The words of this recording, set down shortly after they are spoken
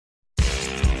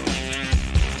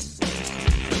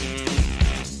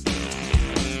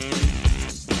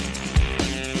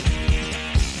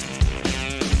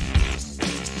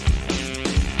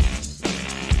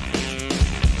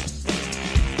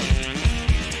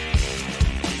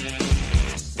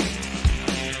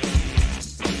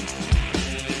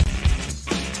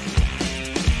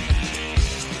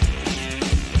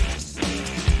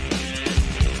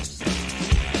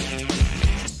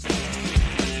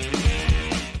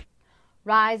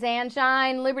Rise and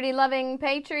shine, liberty-loving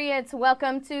patriots.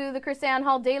 Welcome to the KrisAnne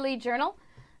Hall Daily Journal.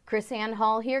 KrisAnne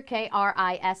Hall here,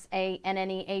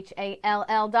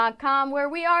 KrisAnnehall.com, where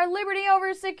we are liberty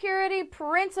over security,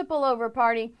 principle over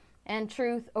party, and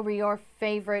truth over your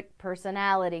favorite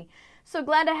personality. So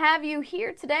glad to have you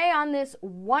here today on this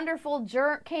wonderful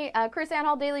KrisAnne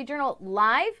Hall Daily Journal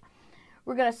Live.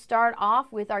 We're going to start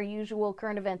off with our usual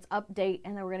current events update,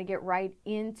 and then we're going to get right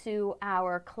into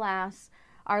our class,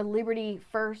 our Liberty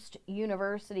First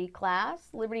University class,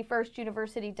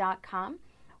 libertyfirstuniversity.com,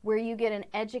 where you get an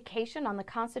education on the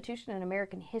Constitution and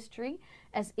American history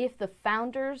as if the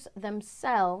founders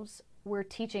themselves were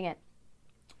teaching it.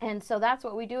 And so that's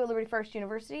what we do at Liberty First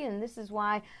University, and this is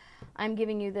why I'm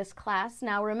giving you this class.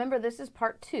 Now remember, this is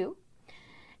part 2.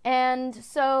 And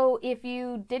so if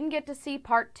you didn't get to see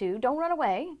part 2, don't run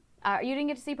away. You didn't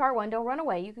get to see part 1, don't run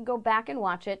away. You can go back and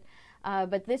watch it.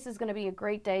 But this is going to be a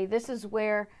great day. This is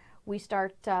where we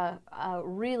start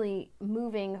really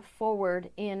moving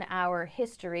forward in our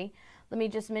history. Let me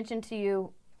just mention to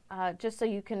you, just so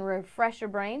you can refresh your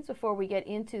brains before we get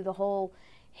into the whole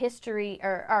history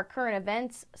or our current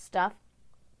events stuff,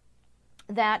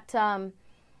 that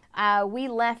we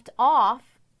left off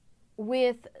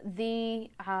with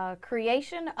the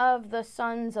creation of the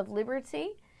Sons of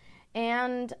Liberty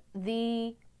and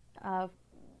the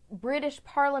British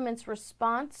Parliament's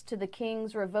response to the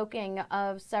King's revoking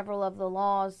of several of the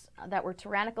laws that were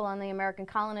tyrannical on the American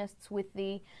colonists with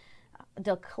the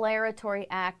Declaratory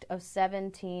Act of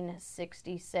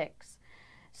 1766.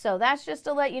 So that's just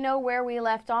to let you know where we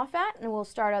left off at, and we'll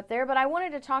start up there. But I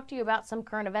wanted to talk to you about some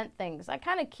current event things. I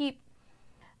kind of keep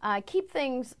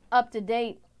things up to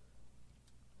date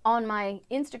on my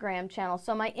Instagram channel.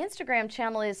 So my Instagram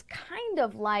channel is kind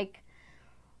of like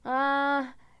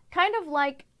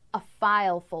a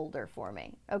file folder for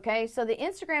me. Okay, so the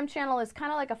Instagram channel is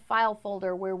kind of like a file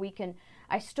folder where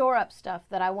I store up stuff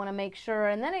that I want to make sure,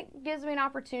 and then it gives me an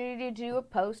opportunity to do a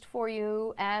post for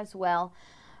you as well.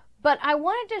 But I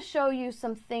wanted to show you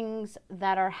some things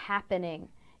that are happening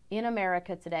in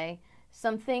America today,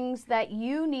 some things that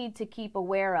you need to keep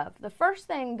aware of. The first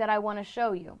thing that I want to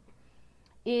show you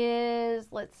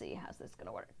is, let's see, how's this going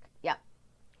to work? Yeah.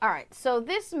 All right, so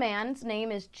this man's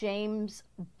name is James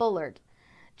Bullard.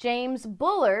 James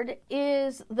Bullard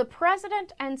is the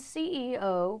president and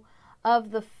CEO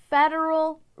of the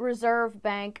Federal Reserve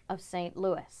Bank of St.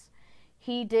 Louis.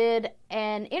 He did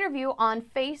an interview on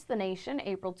Face the Nation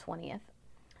April 20th,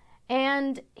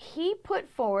 and he put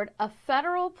forward a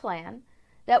federal plan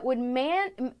that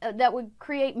would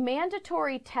create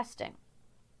mandatory testing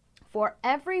for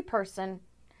every person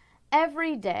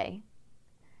every day,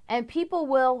 and people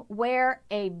will wear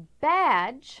a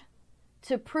badge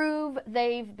to prove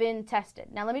they've been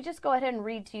tested. Now let me just go ahead and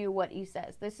read to you what he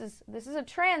says. This is a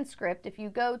transcript. If you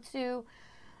go to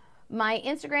my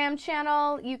Instagram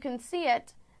channel, you can see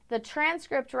it, the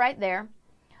transcript right there.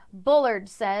 Bullard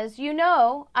says, "You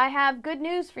know, I have good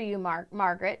news for you,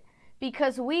 Margaret,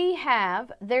 because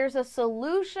there's a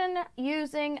solution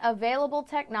using available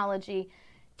technology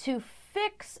to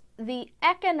fix the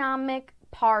economic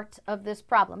part of this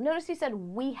problem." Notice he said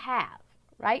we have,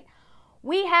 right?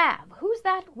 We have. Who's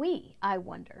that we, I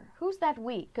wonder? Who's that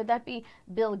we? Could that be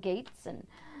Bill Gates and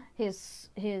his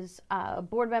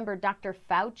board member, Dr.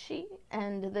 Fauci,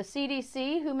 and the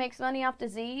CDC, who makes money off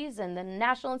disease, and the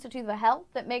National Institute of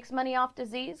Health that makes money off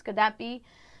disease? Could that be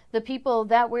the people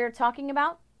that we're talking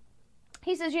about?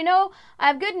 He says, "You know, I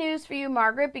have good news for you,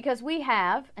 Margaret, because we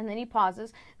have," and then he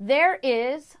pauses.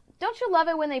 Don't you love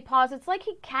it when they pause? It's like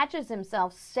he catches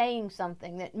himself saying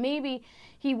something that maybe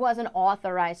he wasn't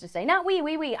authorized to say. Not we.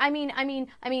 I mean,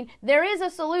 there is a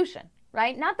solution,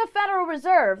 right? Not the Federal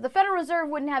Reserve. The Federal Reserve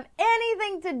wouldn't have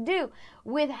anything to do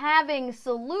with having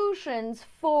solutions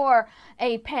for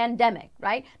a pandemic,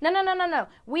 right? No.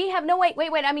 Wait. I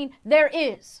mean, there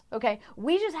is, okay?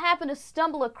 We just happen to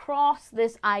stumble across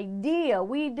this idea.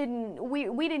 We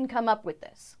didn't come up with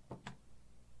this.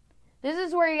 This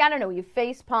is where you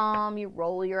face palm, you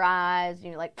roll your eyes, and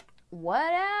you're like,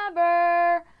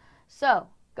 whatever. So,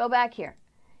 go back here.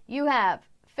 You have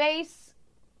Face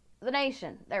the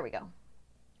Nation. There we go.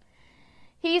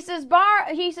 He says,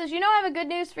 "You know, I have a good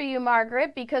news for you,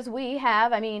 Margaret, because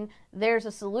there's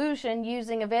a solution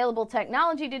using available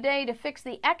technology today to fix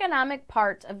the economic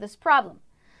part of this problem.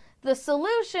 The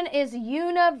solution is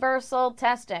universal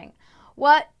testing.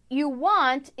 What you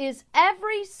want is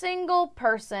every single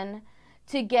person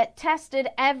to get tested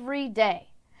every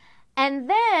day. And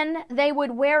then they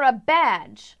would wear a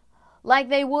badge like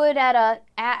they would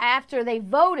after they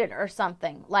voted or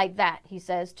something like that," he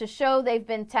says, "to show they've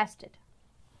been tested."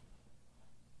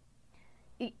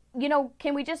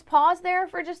 can we just pause there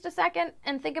for just a second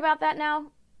and think about that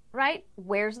now, right?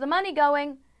 Where's the money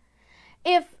going?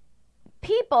 If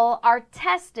people are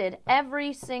tested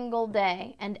every single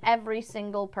day and every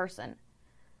single person,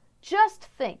 just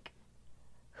think,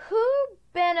 who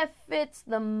benefits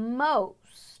the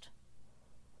most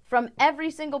from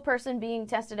every single person being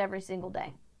tested every single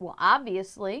day? Well,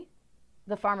 obviously,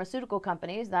 the pharmaceutical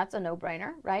companies, that's a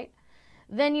no-brainer, right?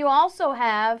 Then you also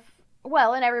have,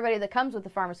 well, and everybody that comes with the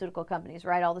pharmaceutical companies,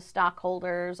 right? All the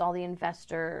stockholders, all the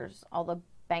investors, all the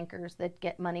bankers that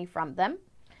get money from them.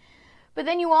 But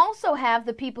then you also have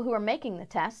the people who are making the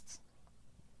tests.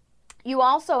 You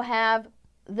also have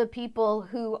the people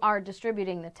who are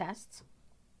distributing the tests.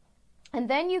 And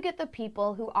then you get the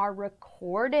people who are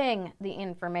recording the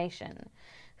information.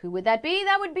 Who would that be?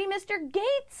 That would be Mr.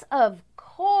 Gates, of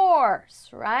course,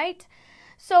 right?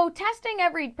 So testing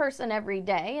every person every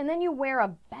day, and then you wear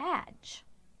a badge.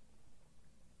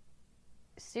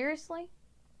 Seriously?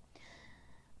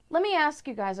 Let me ask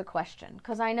you guys a question,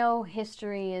 because I know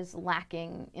history is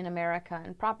lacking in America,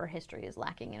 and proper history is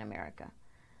lacking in America.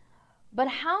 But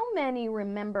how many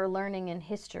remember learning in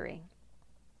history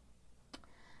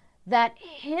that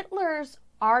Hitler's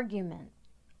argument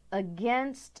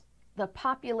against the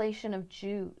population of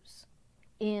Jews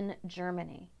in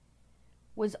Germany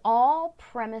was all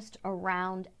premised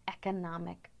around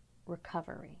economic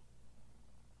recovery?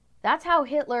 That's how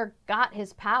Hitler got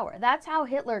his power. That's how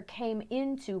Hitler came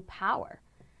into power.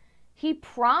 He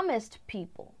promised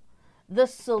people the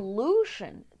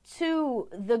solution to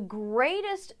the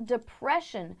greatest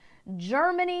depression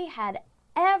Germany had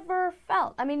ever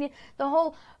felt. I mean, the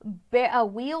whole a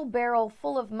wheelbarrow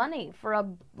full of money for a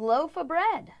loaf of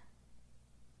bread.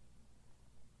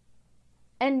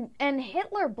 And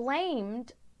Hitler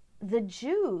blamed the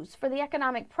Jews for the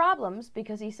economic problems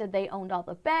because he said they owned all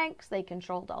the banks, they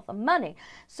controlled all the money.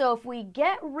 So if we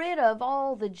get rid of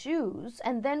all the Jews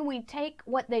and then we take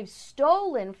what they've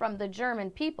stolen from the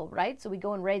German people, right? So we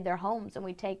go and raid their homes and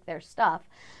we take their stuff.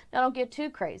 Now don't get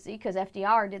too crazy, because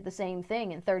FDR did the same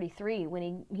thing in 33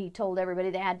 when he told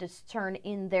everybody they had to turn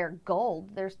in their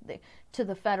gold to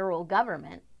the federal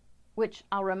government, which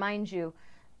I'll remind you,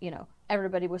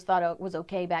 everybody thought it was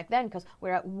okay back then because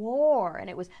we're at war and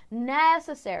it was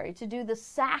necessary to do the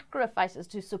sacrifices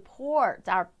to support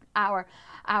our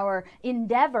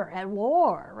endeavor at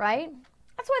war, right?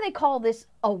 That's why they call this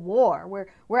a war.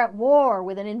 We're at war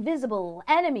with an invisible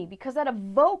enemy, because that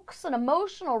evokes an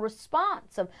emotional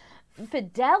response of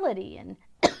fidelity and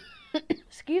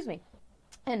excuse me,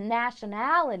 and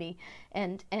nationality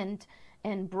and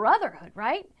brotherhood,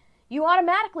 right? You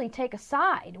automatically take a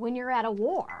side when you're at a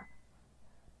war.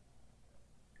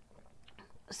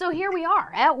 So here we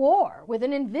are at war with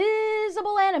an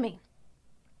invisible enemy.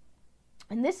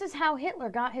 And this is how Hitler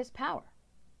got his power.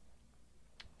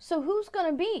 So who's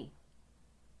going to be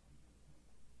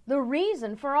the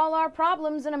reason for all our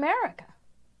problems in America?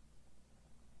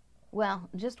 Well,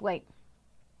 just wait.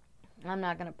 I'm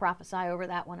not going to prophesy over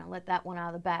that one. I'll let that one out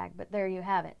of the bag. But there you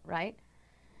have it, right?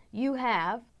 You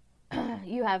have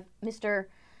Mr.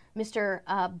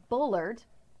 Bullard.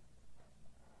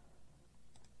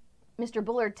 Mr.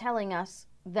 Bullard telling us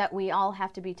that we all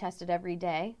have to be tested every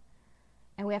day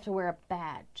and we have to wear a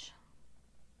badge.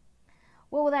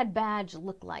 What will that badge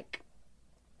look like?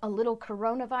 A little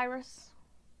coronavirus?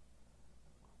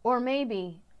 Or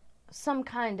maybe some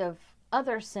kind of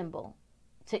other symbol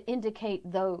to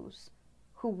indicate those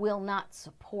who will not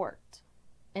support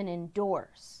and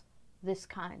endorse this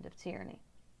kind of tyranny.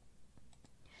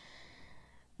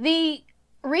 The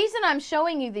reason I'm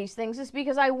showing you these things is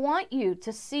because I want you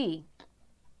to see,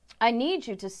 I need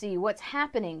you to see what's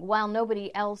happening while nobody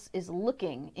else is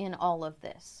looking in all of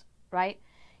this, right?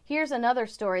 Here's another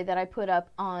story that I put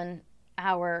up on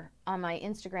my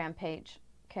Instagram page,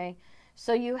 okay?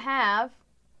 So you have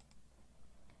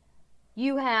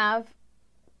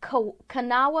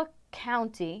Kanawha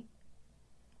County,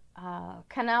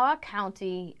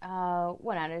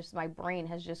 my brain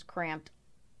has just cramped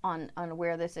on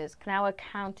where this is. Kanawha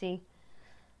County.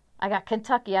 I got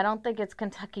Kentucky. I don't think it's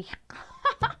Kentucky.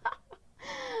 Man,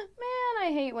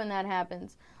 I hate when that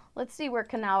happens. Let's see where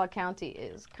Kanawha County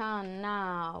is.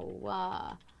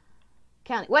 Kanawha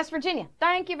County. West Virginia.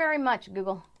 Thank you very much,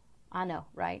 Google. I know,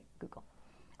 right? Google.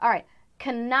 All right.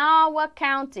 Kanawha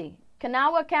County.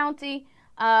 Kanawha County,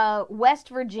 West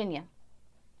Virginia.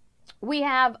 We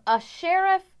have a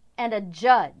sheriff and a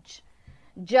judge.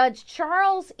 Judge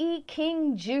Charles E.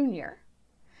 King Jr.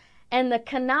 and the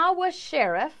Kanawha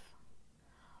sheriff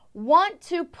want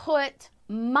to put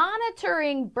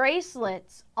monitoring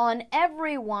bracelets on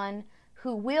everyone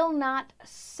who will not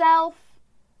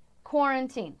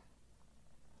self-quarantine.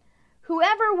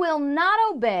 whoever will not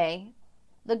obey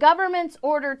the government's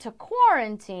order to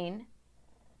quarantine,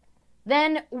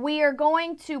 then we are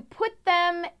going to put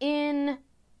them in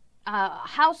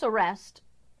house arrest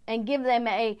and give them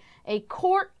a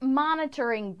court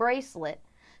monitoring bracelet.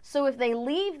 So if they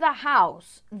leave the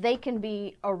house, they can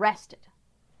be arrested,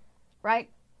 right?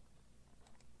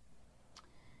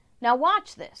 Now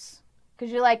watch this,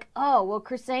 because you're like, oh, well,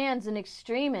 KrisAnne's an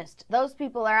extremist. Those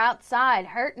people are outside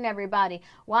hurting everybody.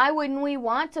 Why wouldn't we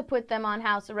want to put them on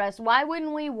house arrest? Why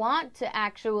wouldn't we want to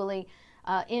actually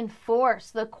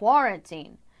enforce the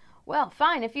quarantine? Well,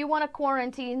 fine, if you want to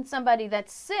quarantine somebody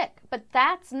that's sick, but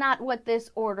that's not what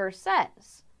this order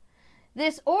says.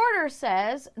 This order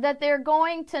says that they're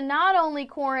going to not only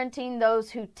quarantine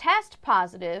those who test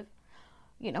positive,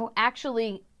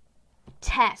 actually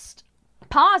test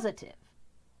positive,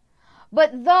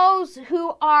 but those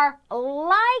who are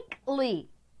likely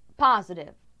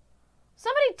positive.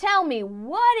 Somebody tell me,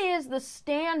 what is the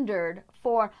standard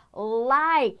for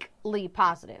likely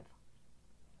positive?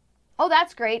 Oh,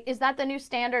 that's great. Is that the new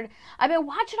standard? I've been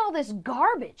watching all this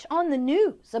garbage on the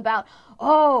news about,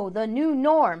 the new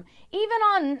norm.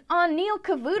 Even on Neil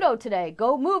Cavuto today,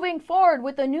 moving forward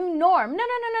with the new norm.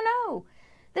 No.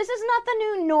 This is not the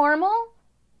new normal.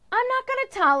 I'm not going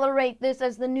to tolerate this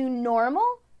as the new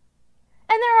normal.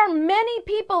 And there are many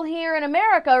people here in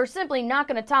America who are simply not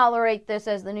going to tolerate this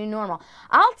as the new normal.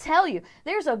 I'll tell you,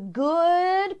 there's a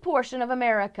good portion of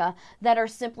America that are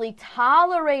simply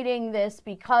tolerating this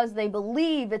because they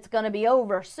believe it's going to be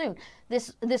over soon.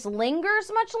 This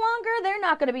lingers much longer. They're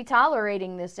not going to be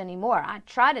tolerating this anymore. I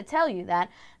try to tell you that.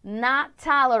 Not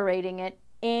tolerating it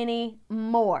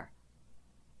anymore.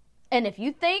 And if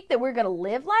you think that we're going to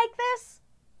live like this,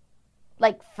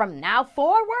 like from now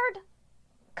forward,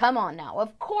 come on now.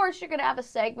 Of course you're going to have a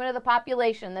segment of the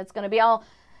population that's going to be all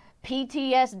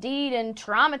PTSD'd and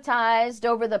traumatized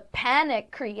over the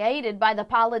panic created by the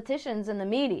politicians and the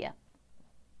media.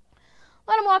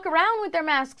 Let them walk around with their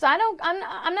masks. I'm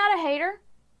not a hater.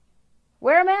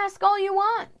 Wear a mask all you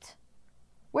want.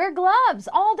 Wear gloves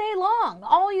all day long,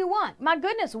 all you want. My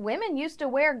goodness, women used to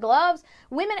wear gloves.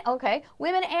 Women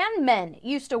and men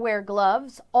used to wear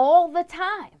gloves all the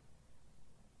time.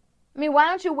 I mean, why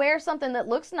don't you wear something that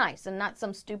looks nice and not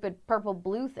some stupid purple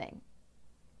blue thing?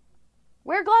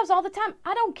 Wear gloves all the time.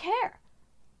 I don't care.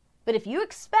 But if you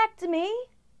expect me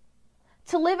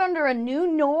to live under a new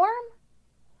norm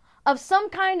of some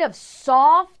kind of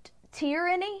soft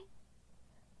tyranny,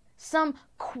 some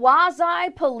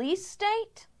quasi-police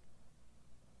state,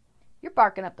 you're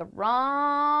barking up the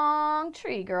wrong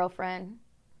tree, girlfriend.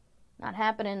 Not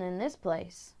happening in this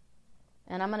place.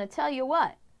 And I'm going to tell you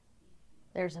what.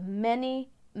 There's many,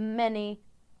 many,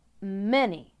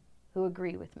 many who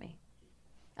agree with me.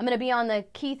 I'm going to be on the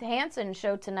Keith Hansen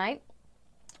show tonight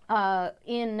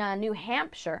in New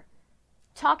Hampshire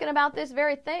talking about this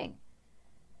very thing.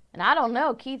 And I don't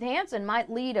know, Keith Hansen might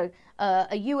lead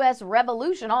a U.S.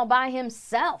 revolution all by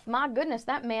himself. My goodness,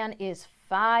 that man is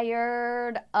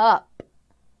fired up.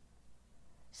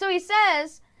 So he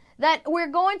says that we're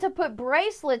going to put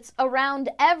bracelets around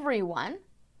everyone,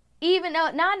 even though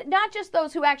not just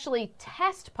those who actually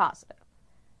test positive,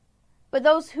 but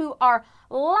those who are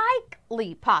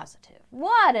likely positive.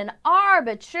 What an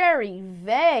arbitrary,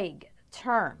 vague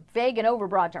term, vague and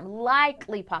overbroad term,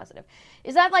 likely positive.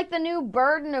 Is that like the new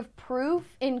burden of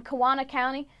proof in Kewanna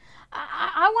County?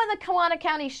 I want the Kewanna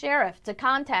County Sheriff to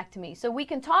contact me so we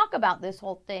can talk about this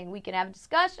whole thing. We can have a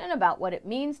discussion about what it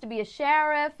means to be a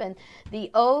sheriff and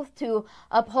the oath to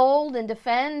uphold and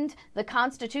defend the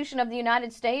Constitution of the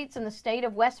United States and the state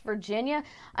of West Virginia.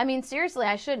 I mean, seriously,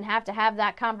 I shouldn't have to have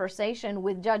that conversation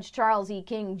with Judge Charles E.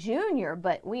 King Jr.,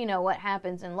 but we know what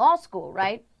happens in law school,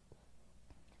 right?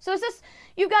 So is this,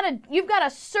 you've got a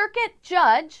circuit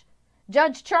judge,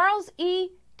 Judge Charles E.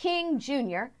 King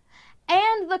Jr.,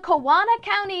 and the Kewanna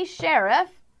County Sheriff,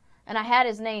 and I had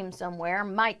his name somewhere,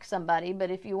 Mike somebody,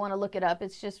 but if you want to look it up,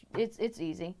 it's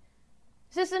easy.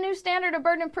 Is this a new standard of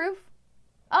burden of proof?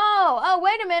 Oh,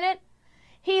 wait a minute.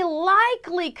 He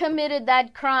likely committed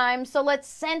that crime, so let's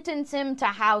sentence him to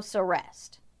house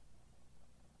arrest.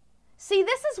 See,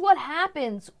 this is what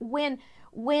happens when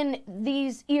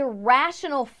these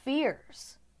irrational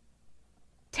fears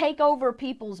take over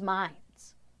people's minds.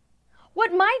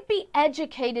 What might be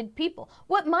educated people,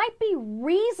 what might be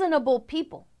reasonable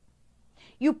people,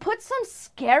 you put some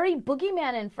scary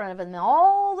boogeyman in front of them, and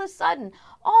all of a sudden,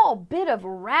 all bit of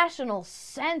rational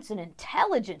sense and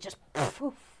intelligence just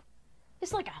poof.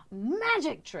 It's like a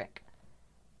magic trick.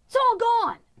 It's all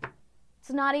gone.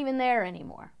 It's not even there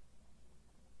anymore.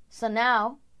 So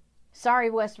now, sorry,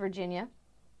 West Virginia,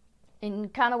 in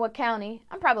Kanawha County.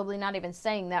 I'm probably not even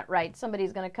saying that right.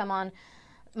 Somebody's going to come on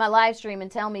my live stream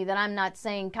and tell me that I'm not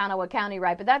saying Kanawha County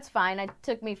right, but that's fine. It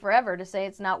took me forever to say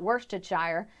it's not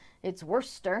Worcestershire, it's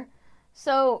Worcester.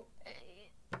 So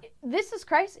this is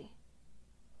crazy.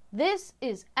 This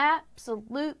is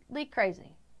absolutely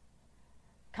crazy.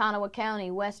 Kanawha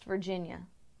County, West Virginia.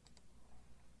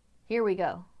 Here we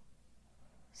go.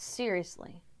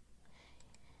 Seriously.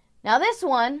 Now this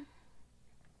one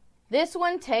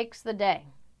takes the day.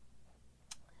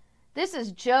 This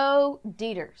is Joe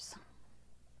Deters.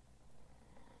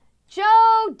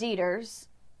 Joe Deters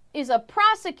is a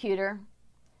prosecutor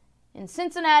in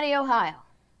Cincinnati, Ohio.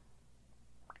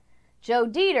 Joe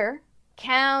Deter,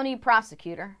 county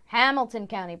prosecutor, Hamilton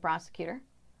County prosecutor,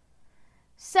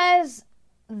 says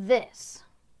this,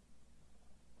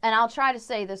 and I'll try to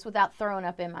say this without throwing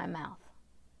up in my mouth.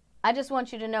 I just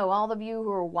want you to know, all of you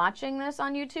who are watching this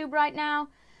on YouTube right now,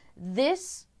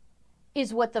 this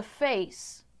is what the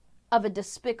face of a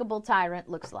despicable tyrant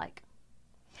looks like.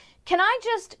 Can I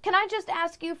just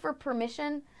ask you for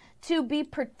permission to be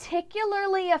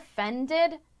particularly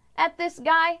offended at this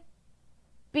guy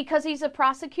because he's a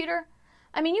prosecutor?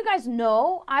 I mean, you guys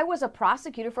know I was a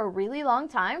prosecutor for a really long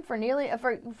time, for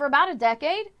about a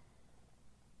decade.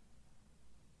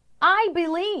 I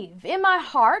believe in my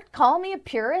heart, call me a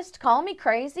purist, call me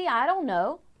crazy, I don't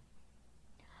know.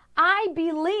 I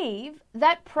believe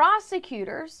that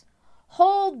prosecutors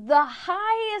hold the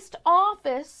highest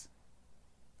office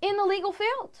in the legal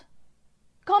field.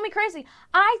 Call me crazy.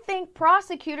 I think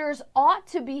prosecutors ought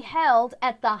to be held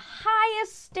at the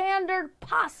highest standard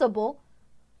possible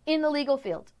in the legal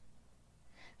field.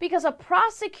 Because a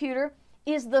prosecutor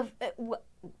is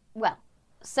well,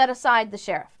 set aside the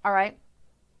sheriff, all right?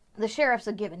 The sheriff's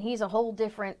a given. He's a whole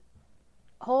different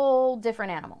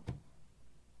animal.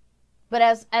 But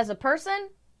as a person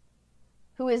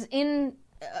who is in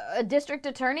a district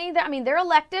attorney, I mean, they're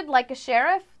elected like a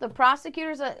sheriff. The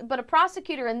prosecutor's but a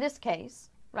prosecutor in this case,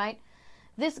 right?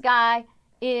 This guy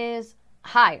is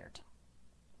hired,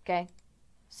 okay?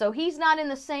 So he's not in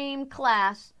the same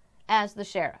class as the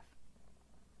sheriff.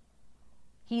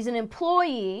 He's an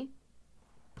employee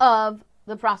of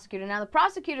the prosecutor. Now, the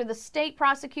prosecutor, the state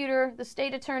prosecutor, the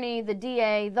state attorney, the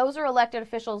DA, those are elected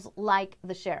officials like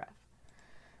the sheriff.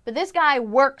 But this guy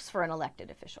works for an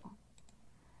elected official.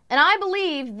 And I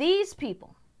believe these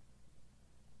people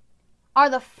are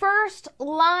the first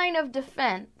line of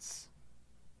defense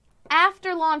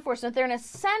after law enforcement. They're an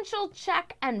essential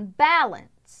check and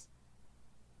balance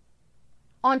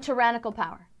on tyrannical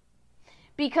power.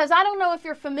 Because I don't know if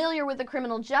you're familiar with the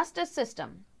criminal justice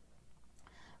system,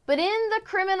 but in the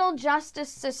criminal justice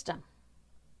system,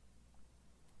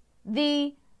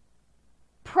 the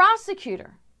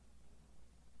prosecutor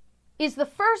is the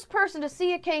first person to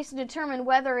see a case and determine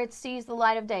whether it sees the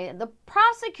light of day. The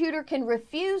prosecutor can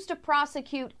refuse to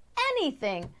prosecute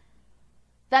anything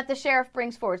that the sheriff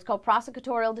brings forward. It's called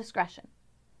prosecutorial discretion.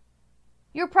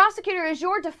 Your prosecutor is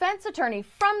your defense attorney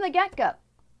from the get-go.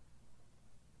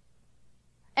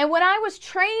 And when I was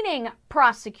training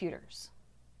prosecutors,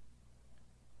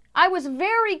 I was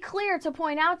very clear to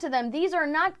point out to them, these are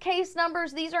not case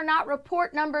numbers, these are not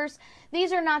report numbers,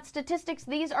 these are not statistics,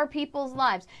 these are people's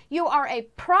lives. You are a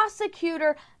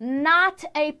prosecutor, not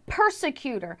a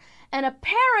persecutor. And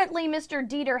apparently Mr.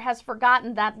 Deter has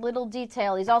forgotten that little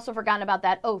detail. He's also forgotten about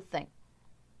that oath thing.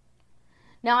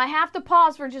 Now I have to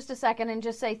pause for just a second and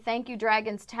just say thank you,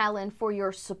 Dragon's Talon, for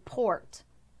your support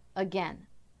again.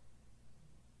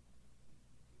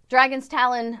 Dragon's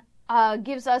Talon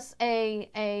gives us a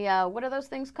what are those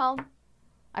things called?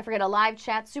 I forget, a live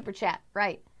chat, super chat,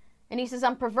 right. And he says,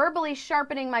 I'm proverbially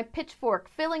sharpening my pitchfork,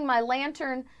 filling my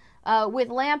lantern with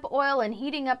lamp oil and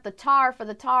heating up the tar for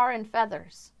the tar and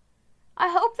feathers. I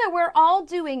hope that we're all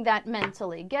doing that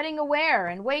mentally, getting aware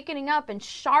and waking up and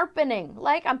sharpening,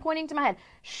 like I'm pointing to my head,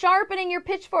 sharpening your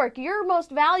pitchfork. Your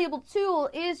most valuable tool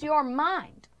is your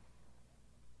mind.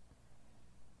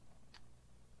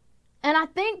 And I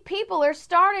think people are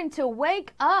starting to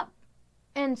wake up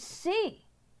and see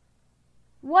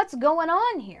what's going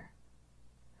on here,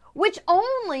 which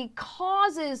only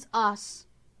causes us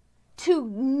to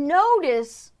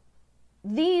notice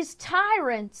these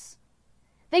tyrants.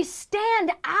 They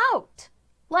stand out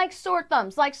like sore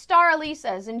thumbs, like Star Ali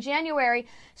says. In January,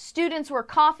 students were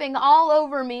coughing all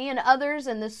over me and others,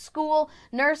 and the school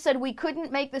nurse said we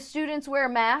couldn't make the students wear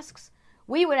masks.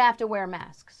 We would have to wear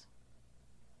masks.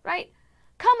 Right?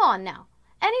 Come on now.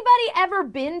 Anybody ever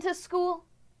been to school?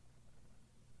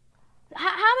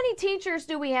 How many teachers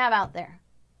do we have out there?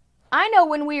 I know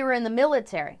when we were in the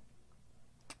military,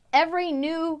 every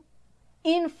new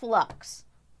influx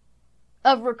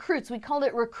of recruits. We called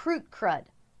it recruit crud.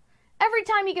 Every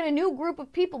time you get a new group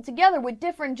of people together with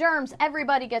different germs,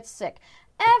 everybody gets sick.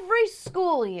 Every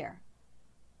school year,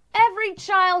 every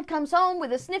child comes home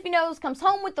with a sniffy nose, comes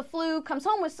home with the flu, comes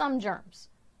home with some germs.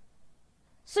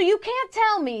 So you can't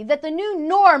tell me that the new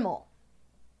normal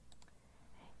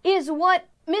is what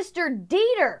Mr.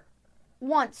 Dieter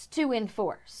wants to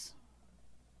enforce.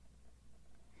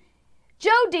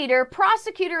 Joe Dieter,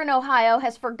 prosecutor in Ohio,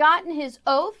 has forgotten his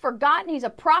oath, forgotten he's a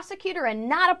prosecutor and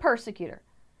not a persecutor.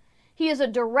 He is a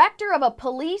director of a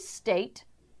police state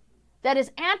that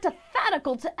is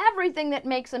antithetical to everything that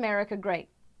makes America great.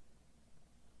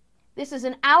 This is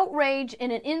an outrage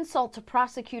and an insult to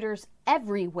prosecutors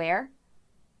everywhere.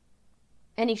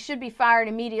 And he should be fired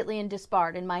immediately and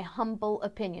disbarred, in my humble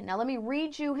opinion. Now let me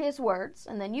read you his words,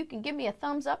 and then you can give me a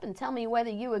thumbs up and tell me whether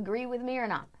you agree with me or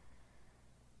not.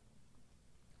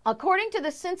 According to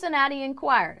the Cincinnati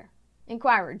Enquirer,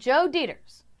 Joe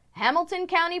Dieters, Hamilton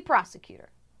County prosecutor,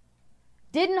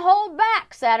 didn't hold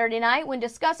back Saturday night when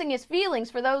discussing his feelings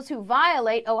for those who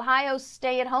violate Ohio's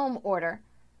stay-at-home order.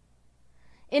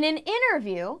 In an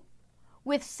interview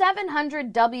with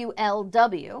 700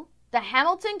 WLW, the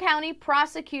Hamilton County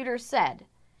prosecutor said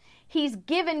he's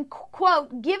given,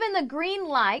 quote, given the green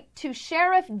light to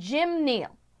Sheriff Jim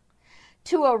Neal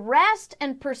to arrest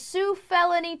and pursue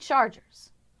felony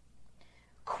charges.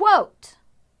 Quote,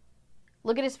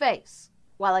 look at his face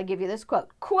while I give you this quote.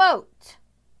 Quote,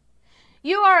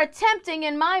 you are attempting,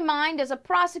 in my mind, as a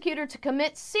prosecutor to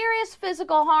commit serious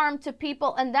physical harm to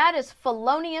people, and that is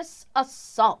felonious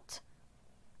assault,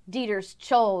 Dieters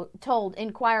told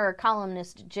Enquirer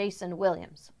columnist Jason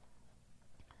Williams.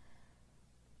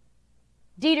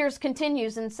 Dieters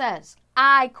continues and says,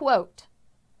 I quote,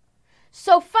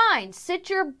 so fine, sit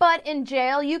your butt in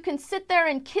jail. You can sit there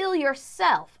and kill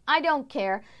yourself. I don't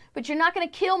care. But you're not going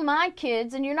to kill my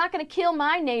kids, and you're not going to kill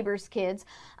my neighbor's kids.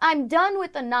 I'm done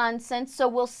with the nonsense, so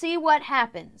we'll see what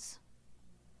happens.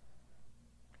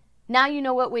 Now you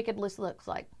know what wickedness looks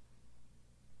like.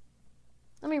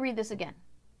 Let me read this again.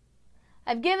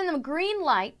 I've given them a green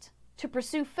light to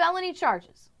pursue felony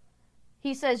charges.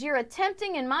 He says, you're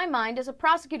attempting, in my mind, as a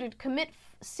prosecutor, to commit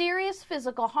serious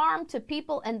physical harm to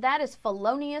people, and that is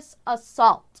felonious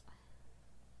assault.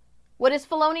 What is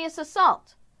felonious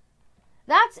assault?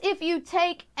 That's if you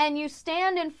take and you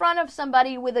stand in front of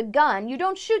somebody with a gun. You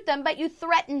don't shoot them, but you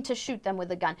threaten to shoot them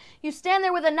with a gun. You stand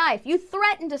there with a knife. You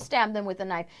threaten to stab them with a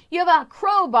knife. You have a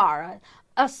crowbar,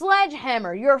 a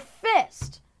sledgehammer, your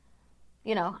fist.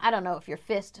 You know, I don't know if your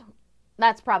fist,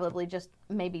 that's probably just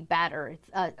maybe batter,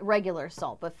 regular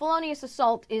assault. But felonious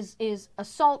assault is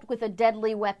assault with a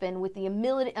deadly weapon with the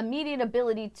immediate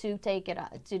ability to take it,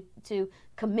 to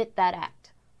commit that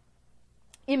act.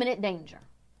 Imminent danger.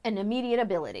 An immediate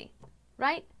ability,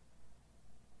 right?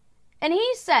 And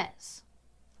he says,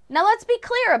 now let's be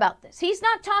clear about this. He's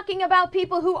not talking about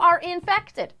people who are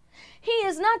infected. He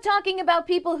is not talking about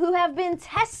people who have been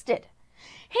tested.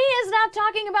 He is not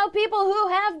talking about people who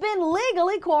have been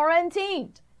legally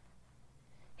quarantined.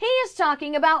 He is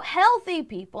talking about healthy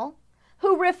people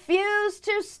who refuse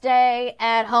to stay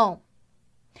at home.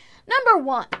 Number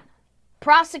one,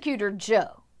 Prosecutor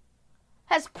Joe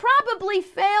has probably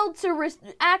failed to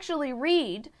actually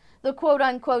read the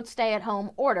quote-unquote stay-at-home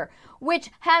order,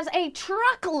 which has a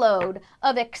truckload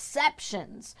of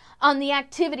exceptions on the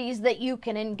activities that you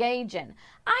can engage in.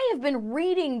 I have been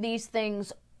reading these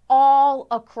things all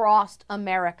across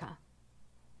America.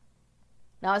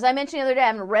 Now, as I mentioned the other day, I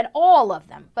haven't read all of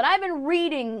them, but I've been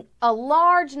reading a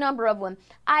large number of them.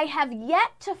 I have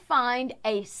yet to find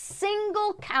a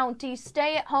single county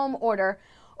stay-at-home order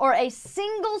or a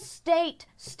single state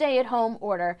stay-at-home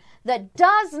order that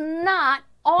does not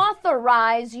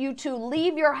authorize you to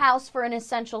leave your house for an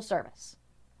essential service.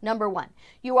 Number one,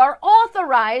 you are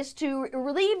authorized to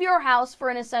leave your house for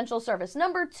an essential service.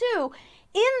 Number two,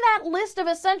 in that list of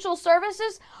essential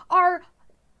services are,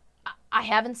 I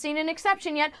haven't seen an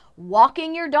exception yet,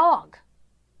 walking your dog,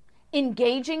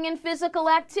 engaging in physical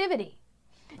activity.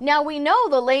 Now, we know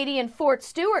the lady in Fort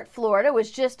Stewart, Florida,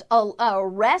 was just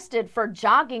arrested for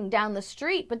jogging down the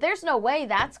street, but there's no way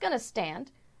that's going to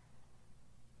stand.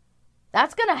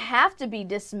 That's going to have to be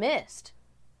dismissed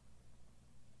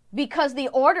because the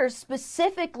orders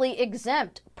specifically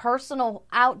exempt personal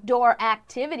outdoor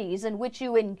activities in which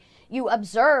you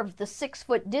observe the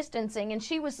 6-foot distancing, and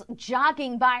she was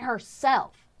jogging by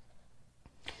herself.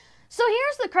 So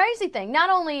here's the crazy thing. Not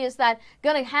only is that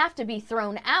going to have to be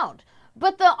thrown out,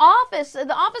 But the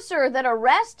officer that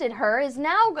arrested her is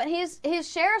now, his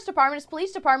sheriff's department, his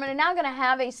police department, are now going to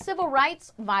have a civil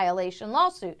rights violation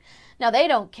lawsuit. Now, they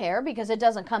don't care because it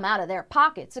doesn't come out of their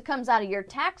pockets. It comes out of your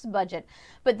tax budget.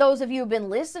 But those of you who've been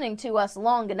listening to us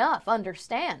long enough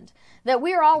understand that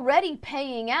we're already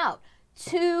paying out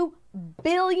 $2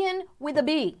 billion with a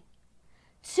B.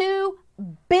 $2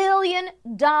 billion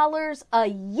a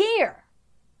year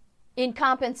in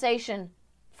compensation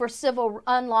for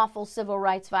unlawful civil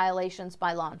rights violations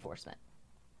by law enforcement.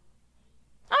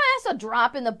 I mean, that's a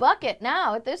drop in the bucket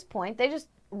now at this point. They just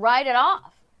write it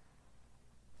off.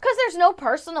 Because there's no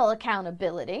personal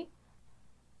accountability.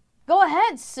 Go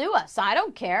ahead, sue us. I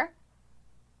don't care.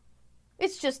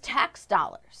 It's just tax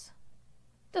dollars.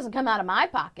 It doesn't come out of my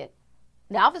pocket.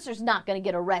 The officer's not going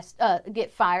to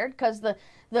get fired because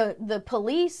the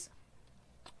police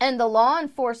and the law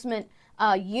enforcement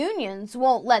unions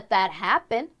won't let that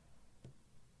happen.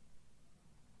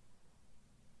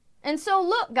 And so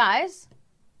look, guys,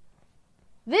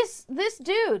 this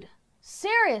dude,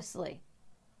 seriously,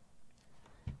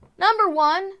 number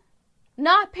one,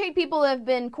 not people who have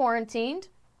been quarantined.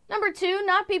 Number two,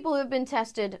 not people who have been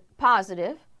tested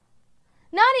positive.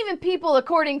 Not even people,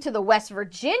 according to the West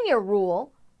Virginia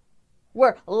rule,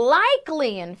 were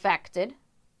likely infected.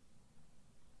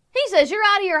 He says, you're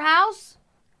out of your house,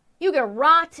 you can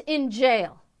rot in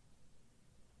jail.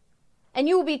 And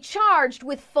you will be charged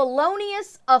with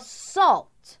felonious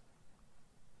assault.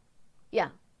 Yeah,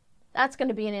 that's going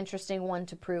to be an interesting one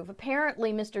to prove.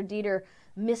 Apparently, Mr. Dieter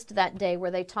missed that day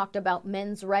where they talked about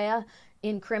mens rea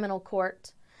in criminal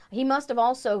court. He must have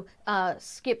also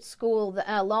skipped school,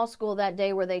 law school that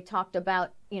day where they talked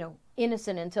about,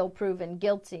 innocent until proven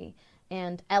guilty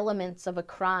and elements of a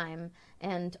crime.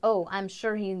 And, I'm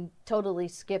sure he totally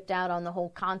skipped out on the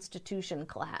whole Constitution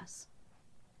class.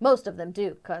 Most of them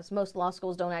do, because most law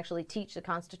schools don't actually teach the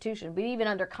Constitution. But even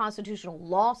under constitutional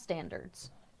law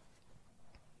standards,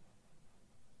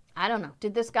 I don't know.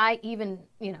 Did this guy even,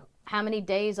 how many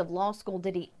days of law school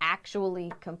did he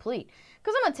actually complete?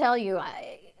 Because I'm going to tell you,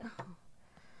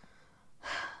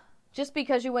 just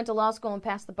because you went to law school and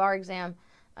passed the bar exam,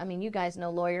 you guys know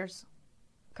lawyers.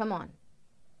 Come on.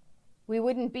 We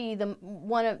wouldn't be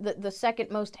one of the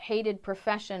second most hated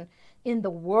profession in the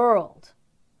world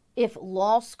if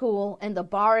law school and the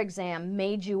bar exam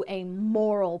made you a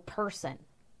moral person.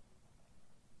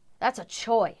 That's a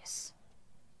choice.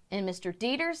 And Mr.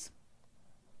 Dieters,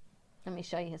 let me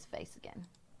show you his face again.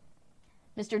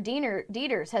 Mr.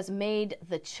 Dieters has made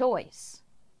the choice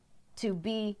to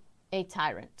be a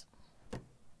tyrant.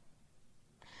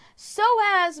 So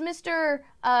has Mr.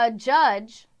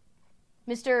 Judge,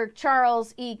 Mr.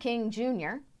 Charles E. King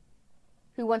Jr.,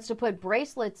 who wants to put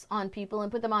bracelets on people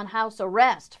and put them on house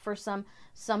arrest for some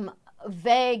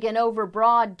vague and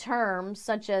overbroad terms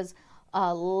such as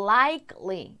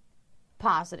likely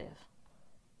positive.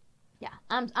 Yeah,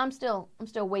 I'm still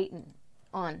waiting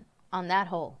on that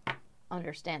whole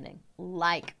understanding.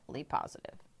 Likely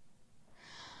positive.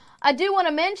 I do want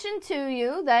to mention to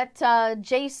you that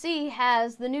JC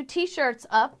has the new t-shirts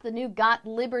up. The new Got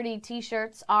Liberty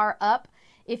t-shirts are up.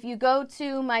 If you go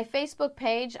to my Facebook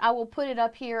page, I will put it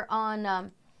up here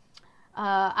on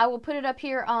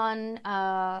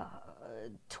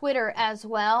Twitter as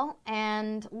well.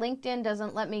 And LinkedIn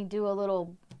doesn't let me do a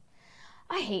little.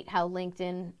 I hate how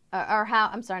LinkedIn,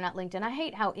 I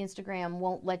hate how Instagram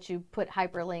won't let you put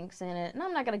hyperlinks in it. And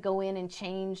I'm not going to go in and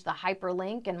change the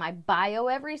hyperlink in my bio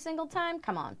every single time.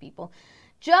 Come on, people.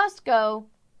 Just go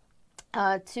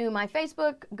to my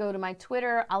Facebook, go to my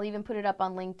Twitter. I'll even put it up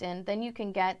on LinkedIn. Then you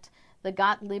can get the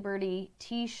Got Liberty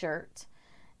t-shirt.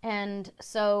 And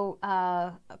so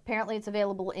apparently it's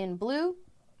available in blue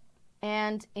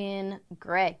and in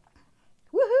gray.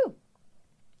 Woohoo!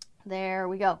 There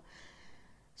we go.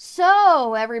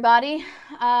 So, everybody,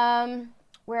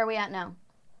 where are we at now?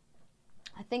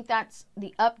 I think that's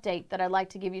the update that I'd like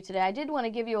to give you today. I did want to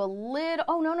give you a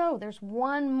little, no, there's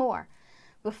one more.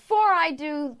 Before I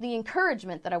do the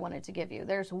encouragement that I wanted to give you,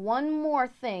 there's one more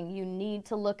thing you need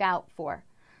to look out for,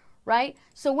 right?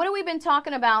 So what have we been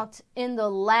talking about in the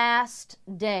last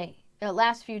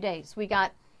few days? We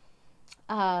got,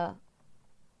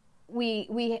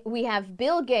 we have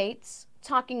Bill Gates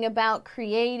talking about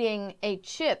creating a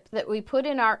chip that we put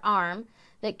in our arm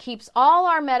that keeps all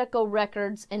our medical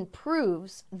records and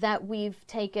proves that we've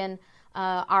taken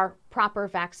our proper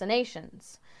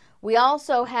vaccinations. We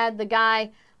also had the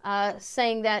guy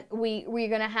saying that we're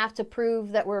going to have to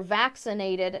prove that we're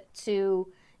vaccinated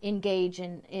to engage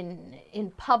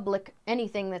in public,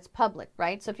 anything that's public,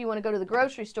 right? So if you want to go to the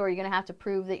grocery store, you're going to have to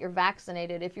prove that you're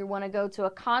vaccinated. If you want to go to a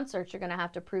concert, you're going to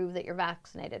have to prove that you're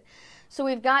vaccinated. So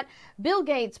we've got Bill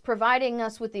Gates providing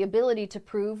us with the ability to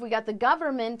prove. We got the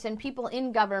government and people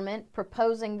in government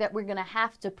proposing that we're going to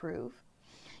have to prove.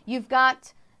 You've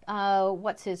got,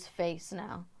 what's his face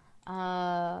now?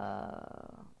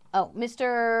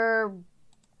 Mr.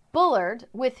 Bullard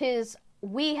with his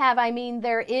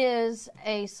there is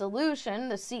a solution,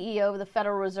 the CEO of the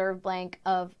Federal Reserve Bank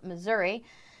of Missouri.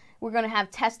 We're going to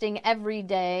have testing every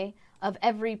day of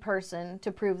every person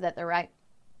to prove that they're right.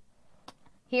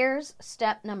 Here's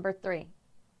step number 3.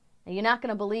 Now, you're not going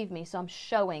to believe me, so I'm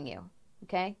showing you,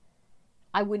 okay?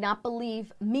 I would not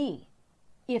believe me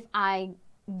if I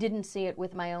didn't see it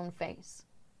with my own face.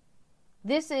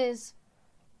 This is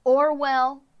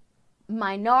Orwell,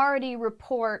 Minority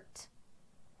Report,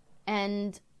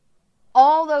 and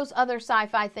all those other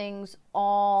sci-fi things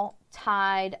all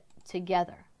tied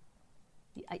together.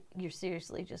 You're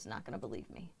seriously just not going to believe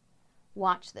me.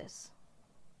 Watch this.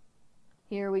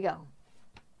 Here we go.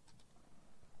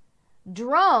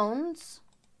 Drones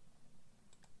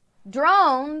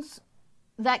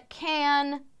that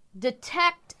can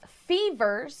detect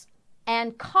fevers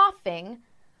and coughing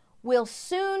will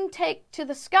soon take to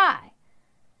the sky.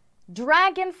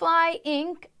 Dragonfly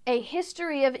Inc., A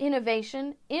History of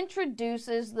Innovation,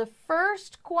 introduces the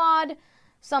first quad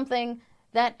something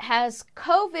that has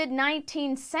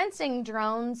COVID-19 sensing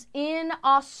drones in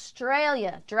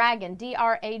Australia. Dragon,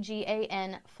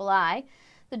 D-R-A-G-A-N, fly.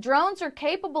 The drones are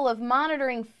capable of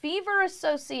monitoring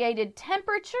fever-associated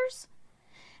temperatures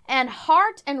and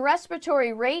heart and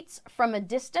respiratory rates from a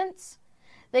distance.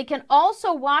 They can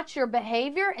also watch your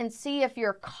behavior and see if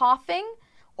you're coughing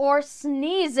or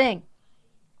sneezing.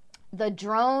 The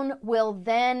drone will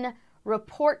then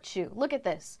report you. Look at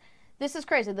this. This is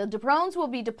crazy. The drones will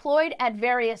be deployed at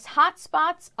various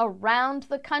hotspots around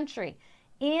the country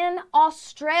in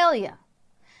Australia.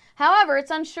 However,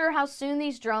 it's unsure how soon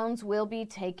these drones will be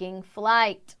taking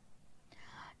flight.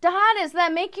 Dad, does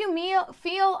that make you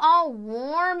feel all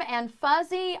warm and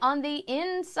fuzzy on the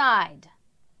inside?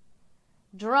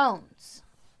 Drones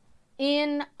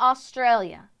in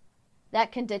Australia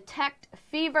that can detect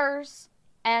fevers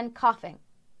and coughing.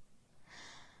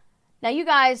 Now, you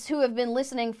guys who have been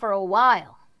listening for a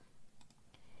while,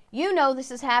 you know this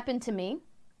has happened to me.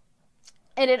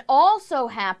 And it also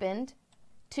happened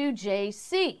to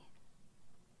JC,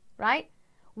 right?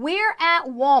 We're at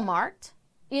Walmart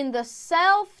in the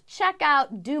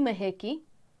self-checkout doohickey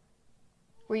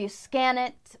where you scan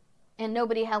it and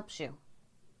nobody helps you.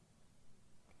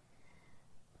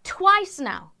 Twice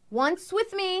now, once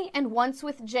with me and once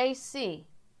with JC,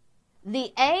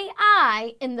 the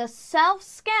AI in the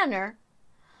self-scanner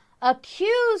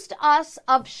accused us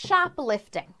of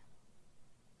shoplifting.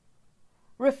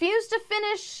 Refused to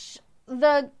finish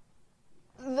the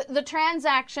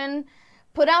transaction,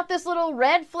 put out this little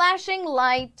red flashing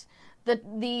light.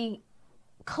 The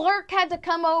clerk had to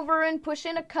come over and push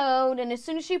in a code, and as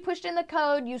soon as she pushed in the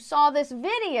code, you saw this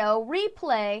video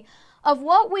replay of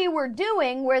what we were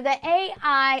doing where the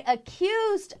AI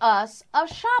accused us of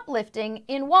shoplifting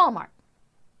in Walmart.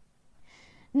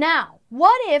 Now,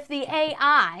 what if the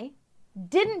AI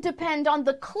didn't depend on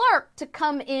the clerk to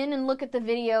come in and look at the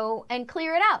video and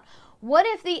clear it out? What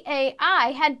if the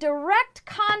AI had direct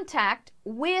contact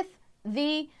with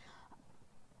the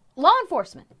law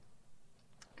enforcement?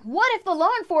 What if the law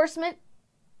enforcement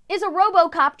is a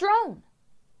RoboCop drone?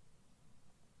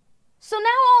 So now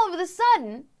all of a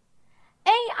sudden,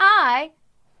 AI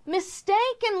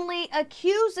mistakenly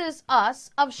accuses us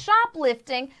of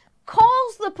shoplifting,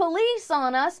 calls the police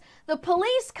on us, the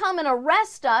police come and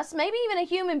arrest us, maybe even a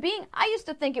human being. I used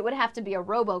to think it would have to be a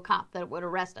RoboCop that would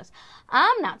arrest us.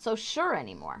 I'm not so sure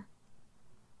anymore.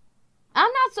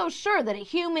 I'm not so sure that a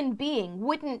human being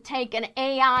wouldn't take an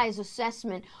AI's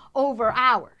assessment over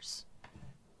ours.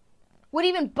 Would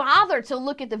even bother to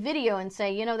look at the video and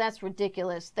say, you know, that's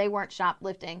ridiculous. They weren't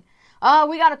shoplifting. Oh,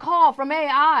 we got a call from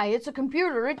AI. It's a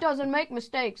computer. It doesn't make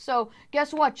mistakes. So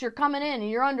guess what? You're coming in and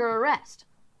you're under arrest.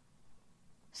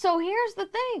 So here's the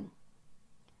thing.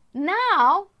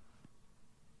 Now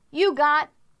you got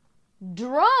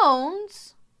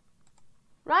drones,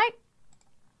 right?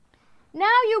 Now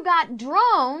you got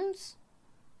drones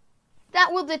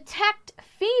that will detect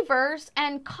fevers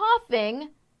and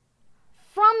coughing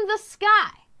from the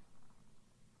sky.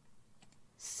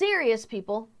 Serious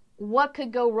people, what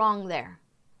could go wrong there?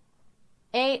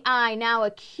 AI now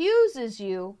accuses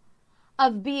you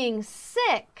of being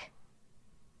sick.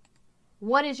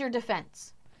 What is your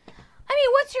defense? I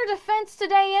mean, what's your defense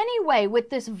today anyway with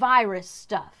this virus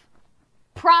stuff?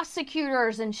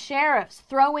 Prosecutors and sheriffs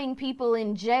throwing people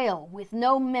in jail with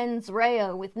no mens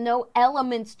rea, with no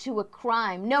elements to a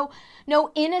crime, no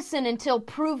innocent until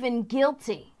proven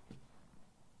guilty.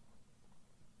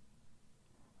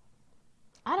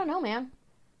 I don't know, man.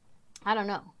 I don't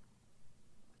know.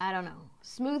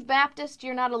 Smooth Baptist,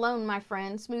 you're not alone, my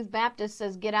friend. Smooth Baptist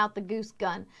says, get out the goose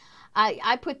gun.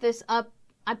 I put this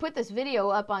video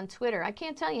up on Twitter. I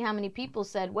can't tell you how many people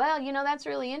said, well, you know, that's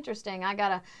really interesting. I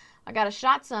got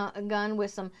a gun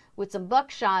with some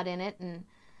buckshot in it, and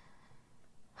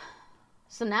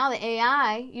so now the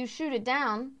AI, you shoot it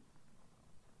down,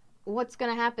 what's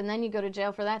going to happen? Then you go to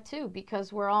jail for that too,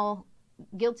 because we're all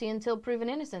guilty until proven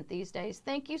innocent these days.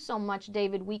 Thank you so much,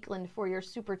 David Weekland, for your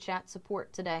super chat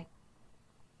support today.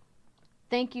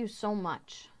 Thank you so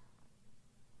much.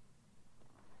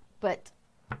 But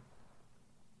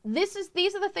these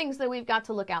are the things that we've got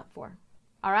to look out for.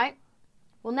 All right?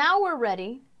 Well, now we're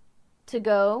ready to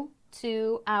go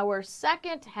to our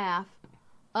second half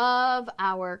of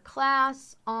our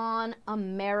class on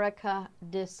America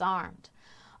Disarmed.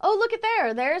 Oh, look at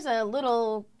there. There's a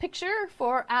little picture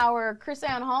for our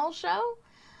KrisAnne Hall show,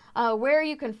 where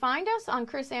you can find us on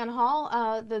KrisAnne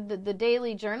Hall, the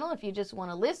Daily Journal, if you just want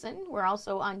to listen. We're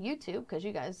also on YouTube,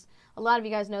 because a lot of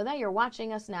you guys know that. You're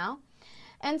watching us now.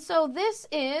 And so this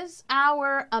is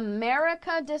our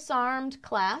America Disarmed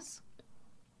class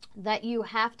that you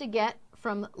have to get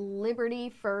from Liberty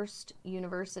First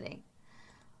University.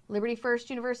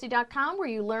 LibertyFirstUniversity.com, where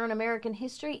you learn American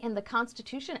history and the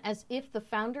Constitution as if the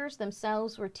founders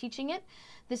themselves were teaching it.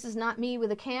 This is not me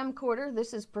with a camcorder.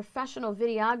 This is professional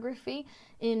videography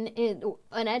in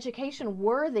an education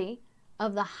worthy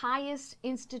of the highest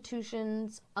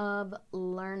institutions of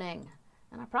learning.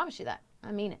 And I promise you that.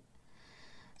 I mean it.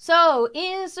 So,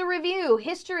 is a review.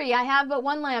 History. I have but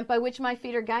one lamp by which my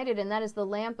feet are guided, and that is the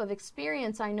lamp of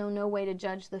experience. I know no way to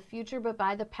judge the future but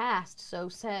by the past, so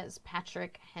says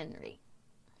Patrick Henry.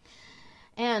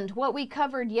 And what we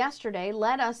covered yesterday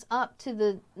led us up to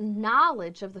the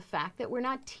knowledge of the fact that we're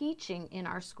not teaching in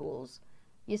our schools.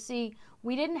 You see,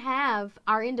 we didn't have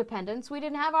our independence. We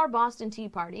didn't have our Boston Tea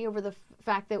Party over the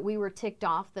fact that we were ticked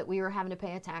off that we were having to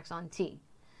pay a tax on tea.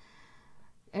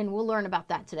 And we'll learn about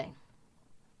that today.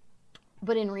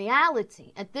 But in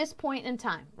reality, at this point in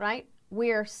time, right,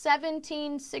 we're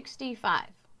 1765.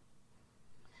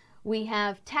 We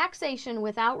have taxation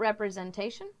without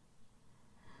representation.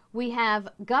 We have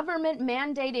government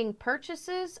mandating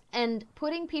purchases and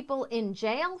putting people in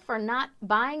jail for not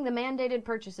buying the mandated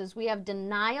purchases. We have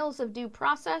denials of due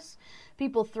process,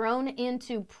 people thrown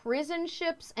into prison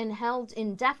ships and held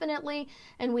indefinitely,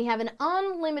 and we have an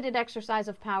unlimited exercise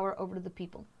of power over the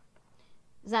people.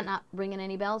 Is that not ringing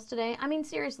any bells today? I mean,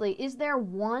 seriously, is there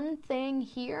one thing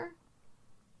here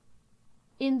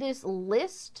in this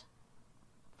list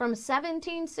from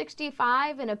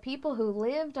 1765 and a people who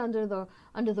lived under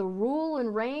the rule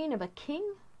and reign of a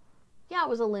king? Yeah, it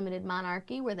was a limited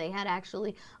monarchy where they had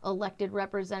actually elected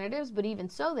representatives, but even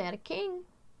so, they had a king.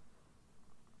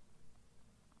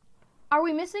 Are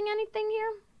we missing anything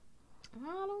here?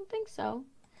 I don't think so.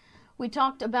 We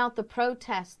talked about the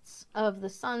protests of the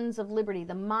Sons of Liberty,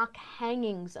 the mock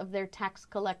hangings of their tax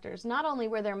collectors. Not only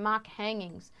were there mock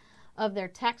hangings of their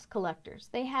tax collectors,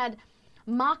 they had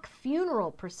mock funeral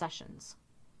processions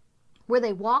where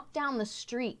they walked down the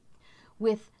street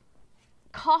with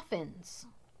coffins,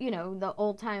 you know, the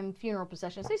old-time funeral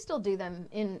processions. They still do them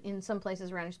in some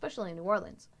places around, especially in New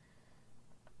Orleans,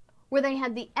 where they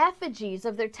had the effigies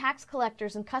of their tax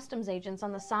collectors and customs agents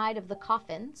on the side of the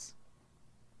coffins.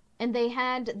 And they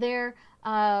had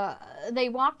they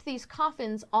walked these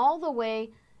coffins all the way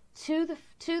to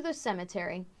the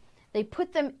cemetery. They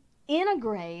put them in a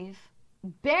grave,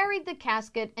 buried the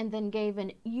casket, and then gave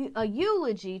a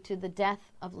eulogy to the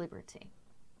death of liberty.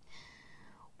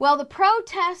 Well, the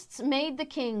protests made the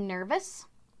king nervous.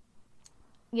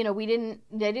 You know,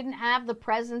 they didn't have the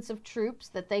presence of troops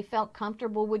that they felt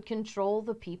comfortable would control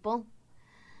the people.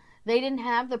 They didn't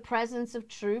have the presence of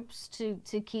troops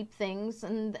to keep things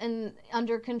and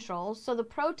under control. So the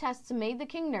protests made the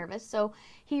king nervous. So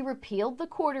he repealed the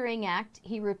Quartering Act.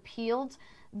 He repealed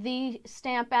the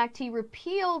Stamp Act. He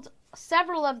repealed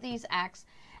several of these acts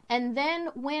and then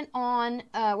went on,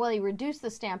 he reduced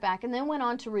the Stamp Act and then went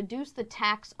on to reduce the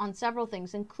tax on several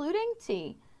things, including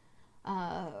tea,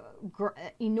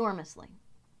 enormously.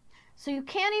 So you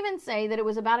can't even say that it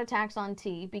was about a tax on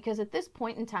tea, because at this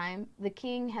point in time, the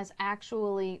king has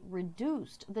actually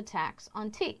reduced the tax on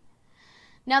tea.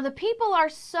 Now, the people are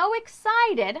so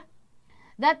excited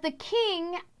that the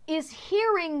king is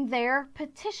hearing their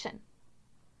petition.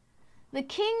 The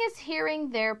king is hearing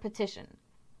their petition.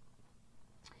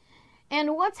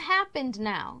 And what's happened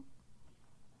now,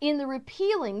 in the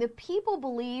repealing, the people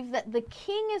believe that the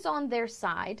king is on their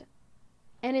side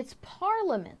and it's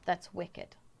Parliament that's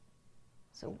wicked.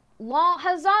 So,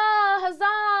 huzzah,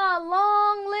 huzzah,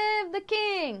 long live the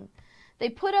king.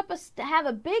 They have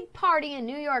a big party in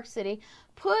New York City,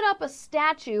 put up a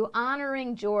statue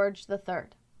honoring George III.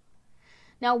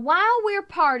 Now, while we're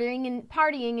partying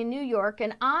in New York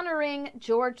and honoring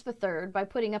George III by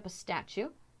putting up a statue,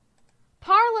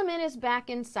 Parliament is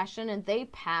back in session and they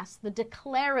pass the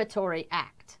Declaratory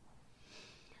Act.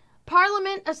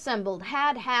 Parliament assembled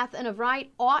hath, and of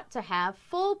right ought to have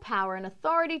full power and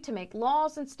authority to make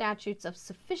laws and statutes of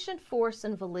sufficient force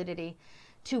and validity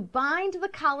to bind the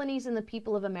colonies and the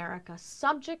people of America,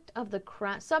 subjects of the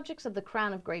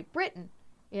crown of Great Britain,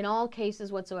 in all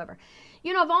cases whatsoever.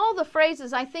 You know, of all the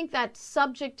phrases, I think that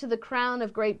subject to the crown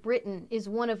of Great Britain is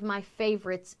one of my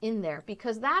favorites in there,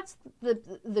 because that's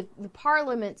the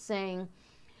Parliament saying,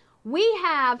 we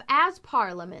have, as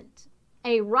Parliament,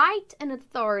 a right and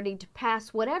authority to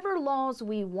pass whatever laws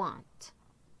we want.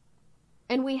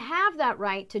 And we have that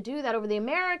right to do that over the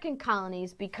American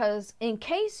colonies because, in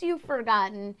case you've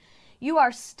forgotten, you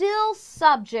are still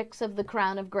subjects of the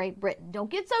crown of Great Britain. Don't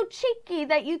get so cheeky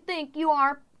that you think you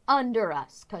are under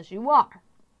us, because you are.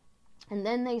 And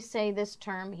then they say this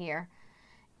term here,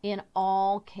 in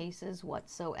all cases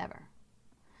whatsoever.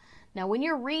 Now, when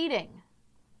you're reading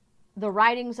the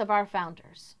writings of our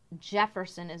founders,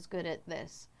 Jefferson is good at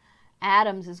this.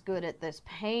 Adams is good at this.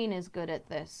 Paine is good at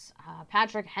this.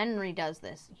 Patrick Henry does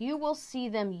this. You will see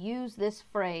them use this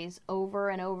phrase over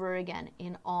and over again,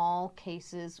 in all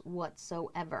cases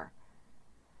whatsoever.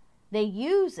 They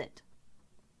use it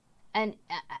and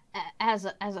as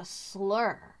a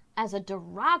slur, as a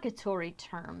derogatory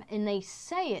term, and they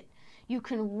say it. You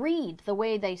can read the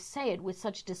way they say it with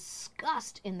such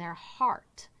disgust in their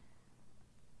heart,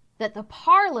 that the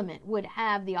Parliament would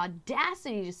have the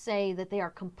audacity to say that they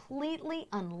are completely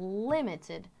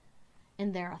unlimited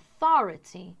in their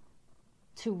authority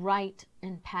to write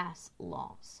and pass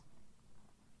laws.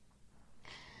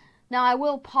 Now, I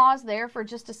will pause there for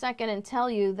just a second and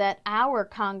tell you that our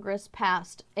Congress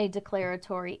passed a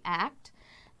declaratory act.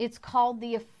 It's called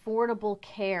the Affordable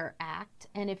Care Act,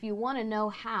 and if you want to know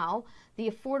how, the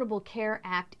Affordable Care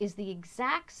Act is the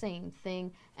exact same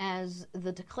thing as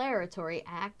the Declaratory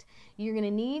Act. You're going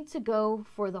to need to go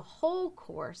for the whole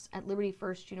course at Liberty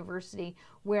First University,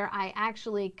 where I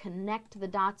actually connect the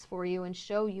dots for you and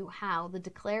show you how the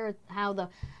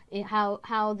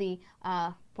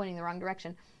pointing the wrong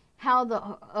direction, how the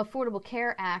Affordable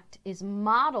Care Act is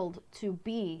modeled to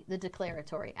be the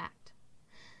Declaratory Act.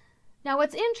 Now,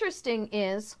 what's interesting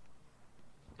is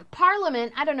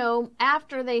Parliament, I don't know,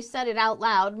 after they said it out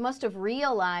loud, must have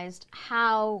realized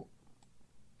how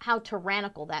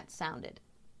tyrannical that sounded,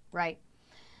 right?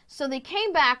 So they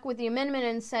came back with the amendment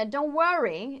and said, don't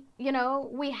worry, you know,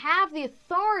 we have the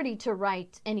authority to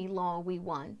write any law we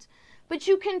want, but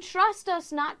you can trust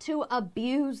us not to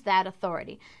abuse that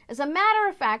authority. As a matter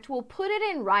of fact, we'll put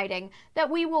it in writing that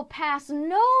we will pass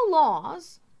no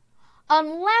laws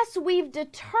unless we've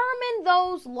determined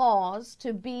those laws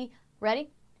to be, ready,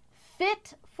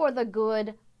 fit for the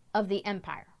good of the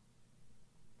empire.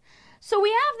 So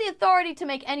we have the authority to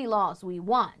make any laws we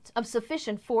want of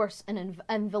sufficient force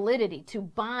and validity to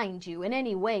bind you in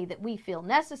any way that we feel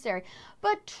necessary.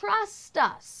 But trust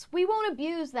us, we won't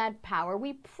abuse that power.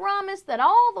 We promise that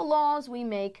all the laws we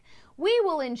make, we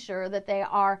will ensure that they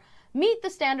meet the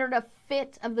standard of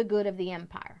fit of the good of the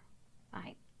empire.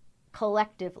 Right?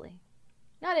 Collectively,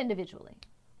 not individually.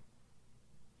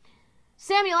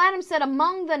 Samuel Adams said,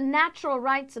 among the natural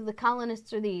rights of the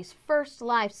colonists are these: first,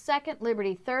 life; second,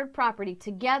 liberty; third, property,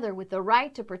 together with the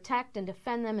right to protect and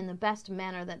defend them in the best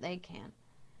manner that they can.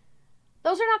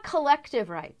 Those are not collective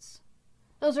rights.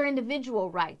 Those are individual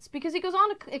rights, because he goes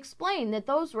on to explain that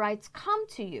those rights come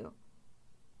to you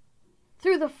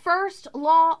through the first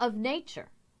law of nature,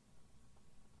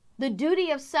 the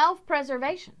duty of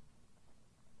self-preservation.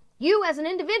 You as an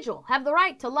individual have the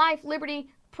right to life, liberty,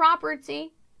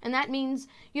 property, and that means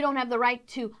you don't have the right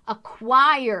to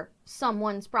acquire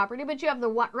someone's property, but you have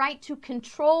the right to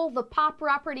control the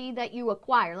property that you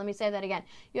acquire. Let me say that again.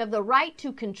 You have the right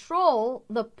to control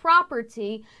the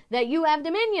property that you have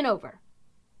dominion over.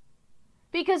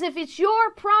 Because if it's your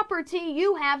property,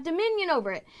 you have dominion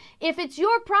over it. If it's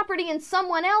your property and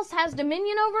someone else has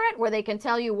dominion over it, where they can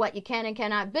tell you what you can and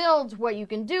cannot build, what you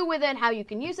can do with it, how you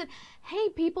can use it, hey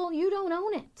people, you don't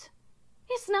own it.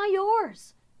 It's not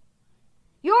yours.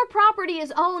 Your property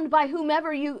is owned by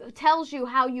whomever tells you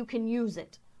how you can use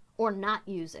it or not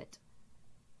use it.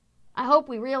 I hope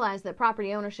we realize that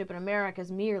property ownership in America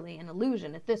is merely an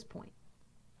illusion at this point.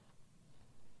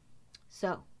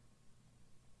 So,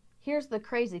 here's the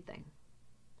crazy thing.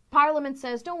 Parliament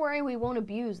says, don't worry, we won't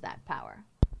abuse that power.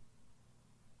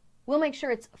 We'll make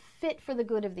sure it's fit for the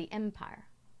good of the empire.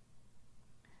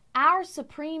 Our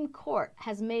Supreme Court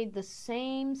has made the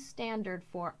same standard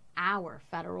for our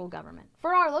federal government,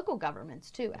 for our local governments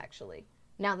too, actually,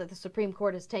 now that the Supreme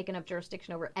Court has taken up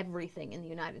jurisdiction over everything in the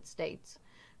United States,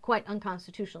 quite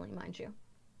unconstitutionally, mind you.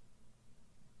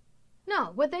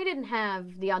 No, but they didn't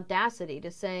have the audacity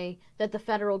to say that the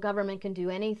federal government can do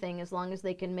anything as long as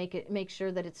they can make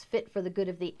sure that it's fit for the good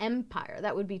of the empire.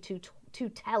 That would be too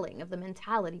telling of the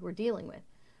mentality we're dealing with.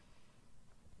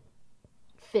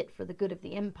 Fit for the good of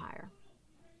the empire.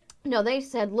 No, they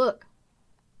said, look,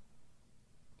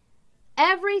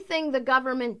 everything the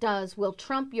government does will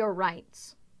trump your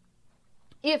rights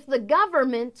if the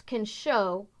government can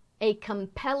show a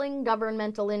compelling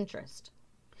governmental interest.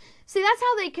 See, that's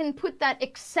how they can put that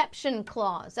exception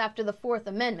clause after the Fourth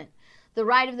Amendment. The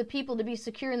right of the people to be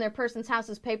secure in their persons,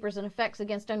 houses, papers, and effects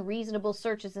against unreasonable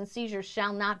searches and seizures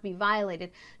shall not be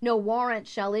violated. No warrant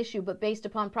shall issue but based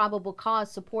upon probable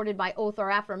cause supported by oath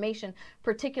or affirmation,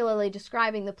 particularly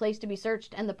describing the place to be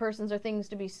searched and the persons or things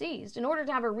to be seized. In order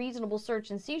to have a reasonable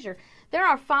search and seizure, there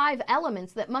are 5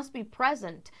 elements that must be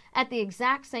present at the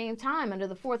exact same time under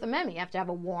the Fourth Amendment. You have to have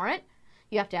a warrant.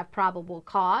 You have to have probable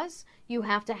cause. You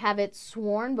have to have it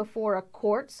sworn before a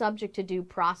court subject to due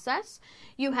process.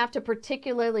 You have to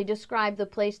particularly describe the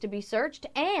place to be searched.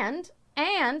 And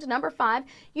number 5,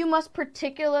 you must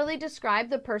particularly describe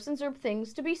the persons or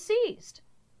things to be seized.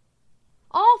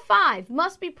 All 5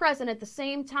 must be present at the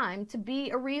same time to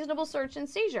be a reasonable search and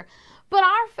seizure. But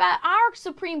our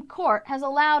Supreme Court has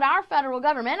allowed our federal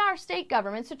government and our state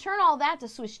governments to turn all that to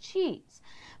Swiss cheese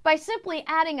by simply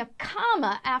adding a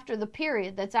comma after the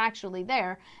period that's actually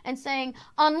there and saying,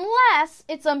 unless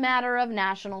it's a matter of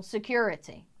national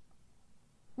security.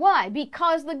 Why?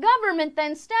 Because the government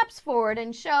then steps forward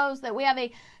and shows that we have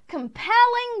a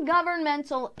compelling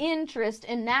governmental interest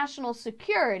in national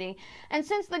security. And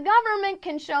since the government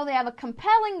can show they have a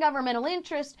compelling governmental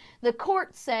interest, the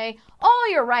courts say,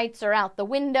 all your rights are out the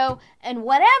window, and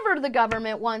whatever the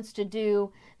government wants to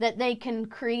do, that they can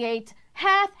create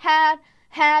hath,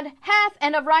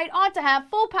 and of right ought to have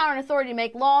full power and authority to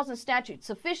make laws and statutes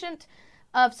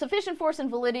of sufficient force and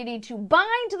validity to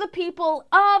bind the people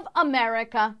of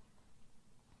America.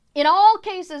 In all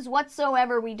cases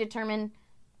whatsoever, we determine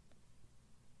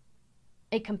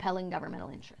a compelling governmental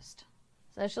interest.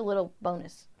 So that's a little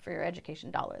bonus for your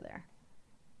education dollar there.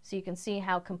 So you can see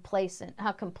how complicit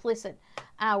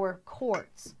our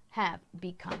courts have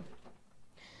become.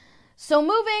 So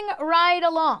moving right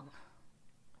along.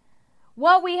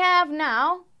 What we have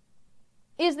now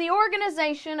is the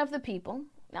organization of the people.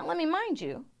 Now, let me mind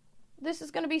you, this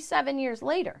is going to be 7 years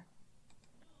later.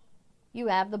 You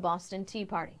have the Boston Tea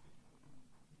Party.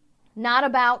 Not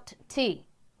about tea,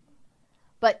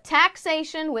 but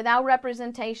taxation without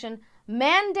representation,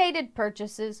 mandated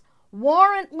purchases,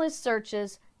 warrantless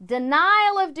searches,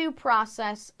 denial of due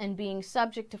process, and being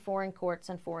subject to foreign courts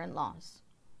and foreign laws.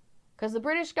 Because the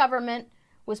British government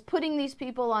was putting these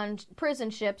people on prison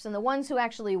ships, and the ones who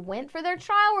actually went for their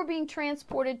trial were being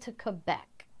transported to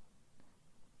Quebec.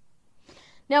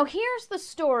 Now, here's the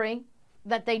story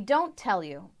that they don't tell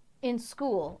you in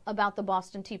school about the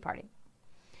Boston Tea Party.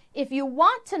 If you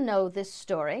want to know this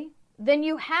story, then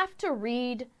you have to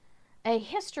read a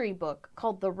history book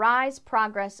called The Rise,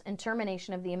 Progress, and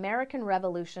Termination of the American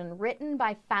Revolution, written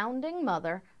by founding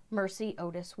mother Mercy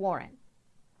Otis Warren.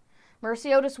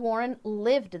 Mercy Otis Warren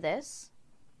lived this.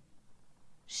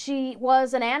 She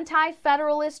was an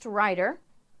anti-federalist writer.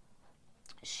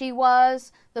 She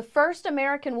was the first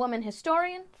American woman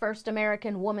historian, first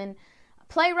American woman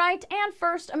playwright, and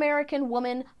first American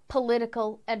woman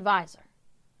political advisor.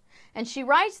 And she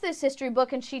writes this history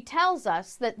book, and she tells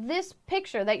us that this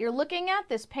picture that you're looking at,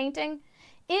 this painting,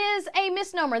 is a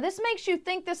misnomer. This makes you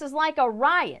think this is like a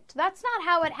riot. That's not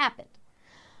how it happened.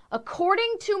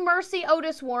 According to Mercy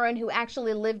Otis Warren, who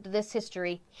actually lived this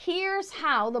history, here's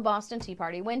how the Boston Tea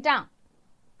Party went down.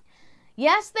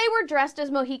 Yes, they were dressed as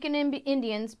Mohican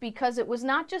Indians because it was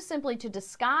not just simply to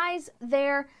disguise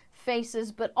their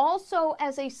faces, but also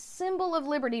as a symbol of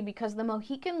liberty, because the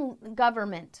Mohican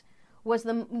government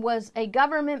was a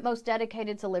government most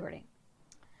dedicated to liberty.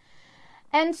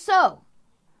 And so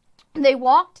they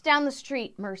walked down the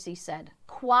street, Mercy said,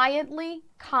 quietly,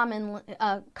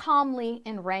 calmly,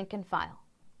 in rank and file.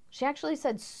 She actually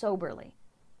said soberly.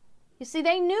 You see,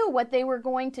 they knew what they were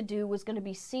going to do was going to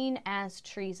be seen as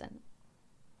treason.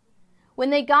 When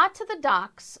they got to the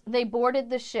docks, they boarded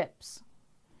the ships.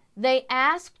 They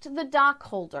asked the dock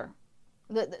holder,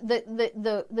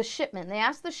 the shipman, they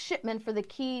asked the shipman for the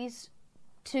keys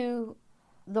to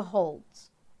the holds.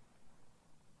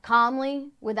 Calmly,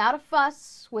 without a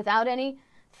fuss, without any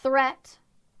threat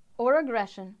or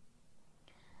aggression,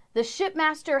 the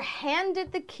shipmaster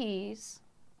handed the keys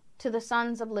to the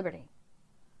Sons of Liberty.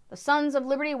 The Sons of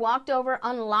Liberty walked over,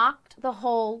 unlocked the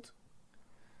hold,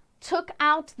 took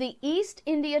out the East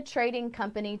India Trading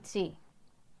Company tea,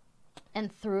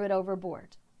 and threw it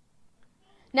overboard.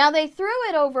 Now they threw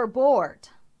it overboard,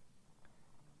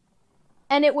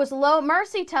 and it was low.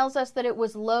 Mercy tells us that it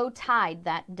was low tide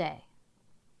that day.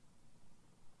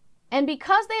 And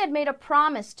because they had made a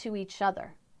promise to each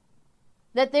other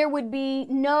that there would be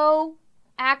no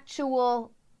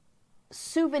actual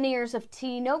souvenirs of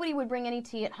tea, nobody would bring any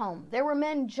tea at home. There were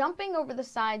men jumping over the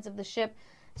sides of the ship,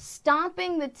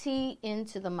 stomping the tea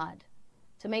into the mud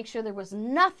to make sure there was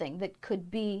nothing that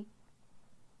could be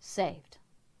saved.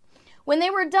 When they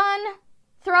were done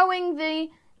throwing the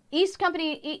East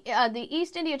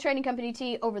India Trading Company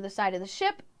tea over the side of the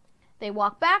ship, they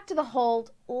walked back to the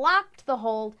hold, locked the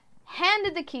hold,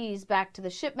 handed the keys back to the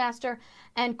shipmaster,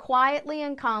 and quietly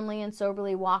and calmly and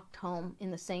soberly walked home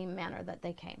in the same manner that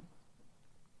they came.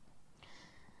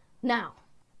 Now,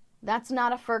 that's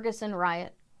not a Ferguson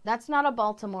riot. That's not a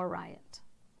Baltimore riot.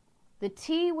 The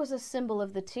tea was a symbol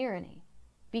of the tyranny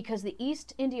because the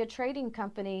East India Trading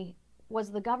Company was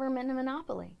the government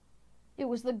monopoly. It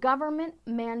was the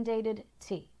government-mandated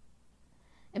tea.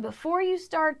 And before you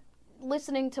start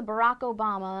listening to Barack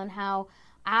Obama and how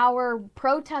our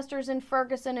protesters in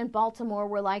Ferguson and Baltimore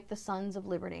were like the Sons of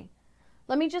Liberty,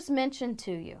 let me just mention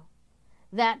to you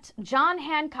that John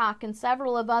Hancock and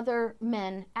several of other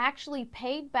men actually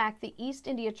paid back the East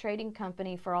India Trading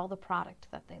Company for all the product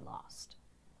that they lost.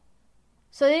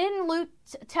 So they didn't loot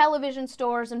television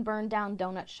stores and burn down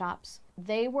donut shops.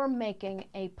 They were making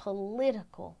a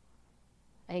political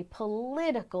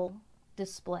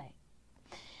display.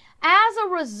 As a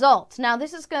result, now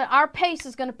our pace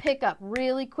is going to pick up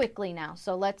really quickly now.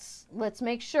 So let's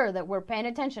make sure that we're paying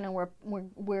attention and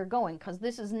we're going, because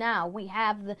this is now we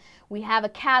have a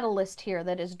catalyst here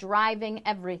that is driving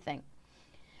everything.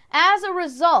 As a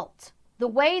result, the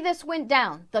way this went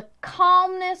down, the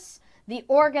calmness, the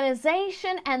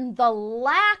organization, and the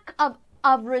lack of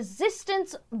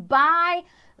resistance by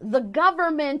the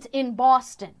government in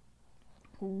Boston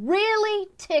really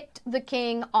ticked the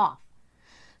king off.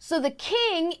 So the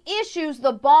king issues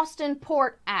the Boston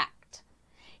Port Act.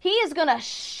 He is going to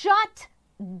shut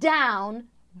down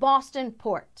Boston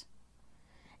Port.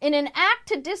 In an act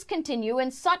to discontinue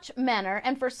in such manner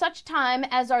and for such time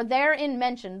as are therein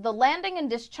mentioned, the landing and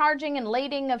discharging and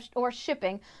lading of or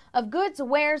shipping of goods,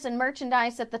 wares, and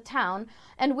merchandise at the town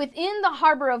and within the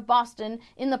harbor of Boston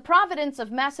in the province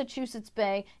of Massachusetts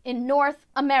Bay in North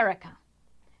America.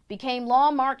 Became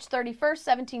law March 31st,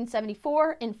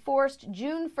 1774, enforced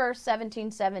June 1st,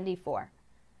 1774.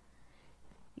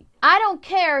 I don't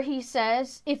care, he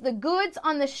says, if the goods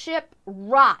on the ship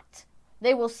rot.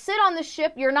 They will sit on the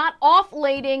ship. You're not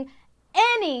offloading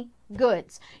any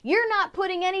goods. You're not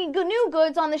putting any new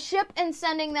goods on the ship and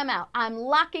sending them out. I'm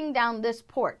locking down this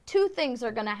port. Two things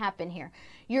are going to happen here.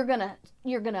 You're going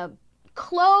to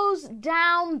close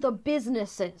down the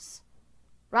businesses,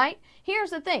 right?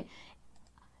 Here's the thing.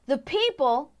 The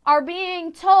people are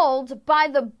being told by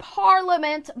the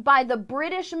Parliament, by the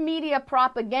British media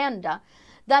propaganda,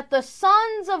 that the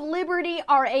Sons of Liberty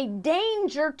are a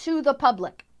danger to the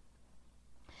public.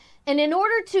 And in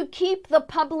order to keep the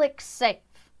public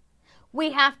safe,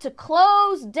 we have to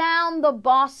close down the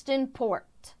Boston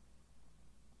port.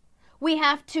 We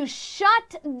have to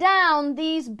shut down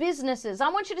these businesses. I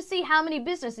want you to see how many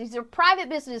businesses. These are private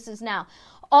businesses now.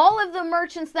 All of the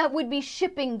merchants that would be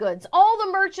shipping goods, all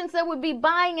the merchants that would be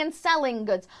buying and selling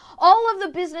goods, all of the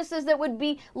businesses that would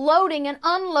be loading and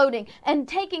unloading and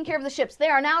taking care of the ships, they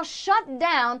are now shut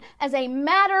down as a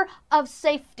matter of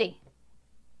safety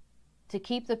to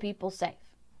keep the people safe.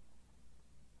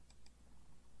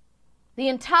 The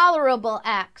intolerable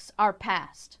acts are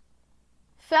passed.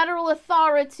 Federal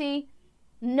authority,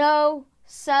 no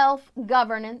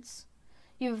self-governance.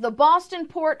 You have the Boston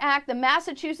Port Act, the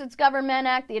Massachusetts Government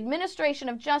Act, the Administration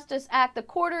of Justice Act, the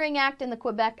Quartering Act, and the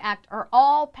Quebec Act are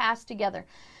all passed together.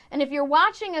 And if you're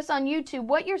watching us on YouTube,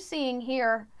 what you're seeing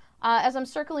here, as I'm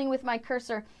circling with my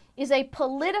cursor, is a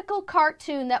political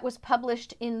cartoon that was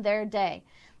published in their day.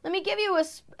 Let me give you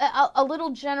a little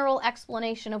general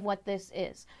explanation of what this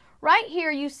is. Right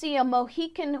here you see a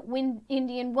Mohican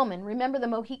Indian woman. Remember, the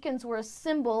Mohicans were a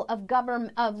symbol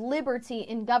of liberty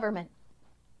in government.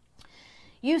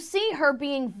 You see her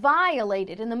being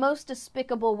violated in the most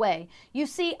despicable way. You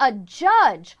see a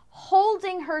judge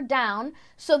holding her down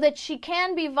so that she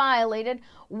can be violated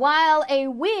while a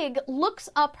Whig looks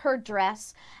up her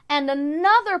dress and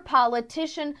another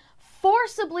politician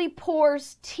forcibly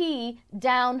pours tea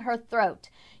down her throat.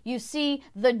 You see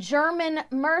the German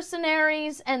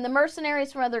mercenaries and the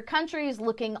mercenaries from other countries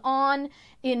looking on,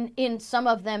 in some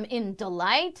of them in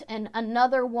delight, and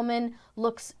another woman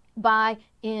looks by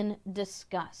in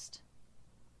disgust.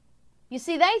 You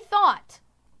see, they thought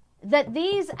that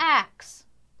these acts,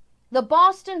 the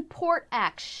Boston Port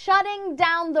Act, shutting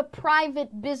down the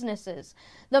private businesses,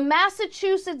 the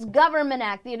Massachusetts Government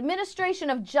Act, the Administration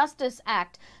of Justice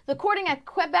Act, the Courting Act,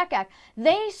 Quebec Act,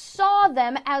 they saw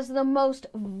them as the most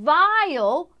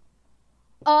vile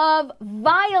of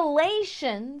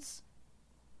violations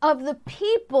of the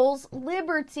people's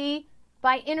liberty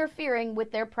by interfering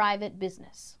with their private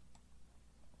business.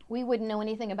 We wouldn't know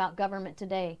anything about government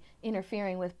today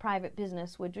interfering with private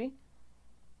business, would we?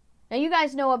 Now, you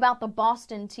guys know about the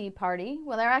Boston Tea Party.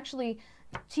 Well, there are actually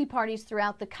tea parties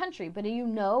throughout the country, but do you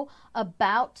know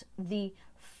about the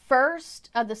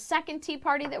second tea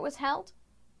party that was held?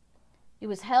 It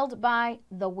was held by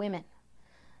the women.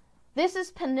 This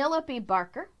is Penelope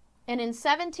Barker, and in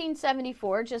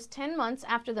 1774, just 10 months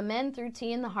after the men threw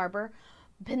tea in the harbor,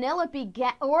 Penelope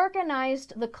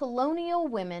organized the colonial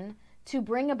women to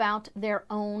bring about their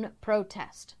own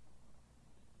protest.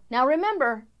 Now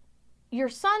remember, your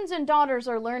sons and daughters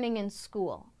are learning in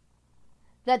school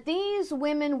that these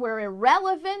women were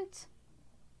irrelevant,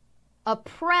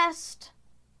 oppressed,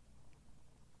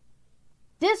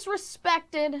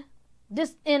 disrespected,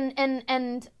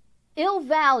 and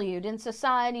ill-valued in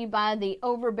society by the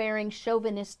overbearing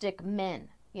chauvinistic men,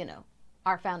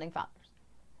 our founding fathers.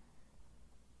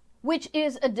 Which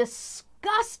is a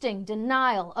disgusting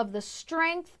denial of the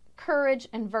strength, courage,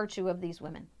 and virtue of these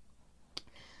women.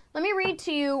 Let me read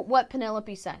to you what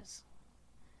Penelope says.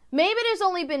 Maybe it has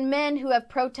only been men who have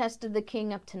protested the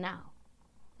king up to now.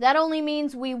 That only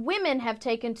means we women have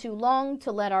taken too long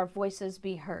to let our voices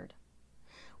be heard.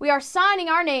 We are signing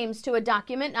our names to a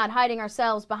document, not hiding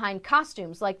ourselves behind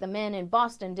costumes like the men in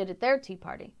Boston did at their tea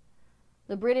party.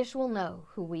 The British will know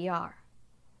who we are.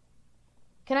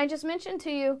 Can I just mention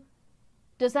to you,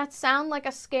 does that sound like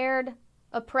a scared,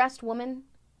 oppressed woman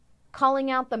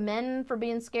calling out the men for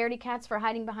being scaredy cats for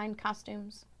hiding behind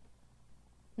costumes?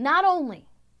 Not only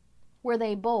were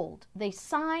they bold, they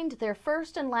signed their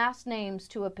first and last names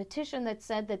to a petition that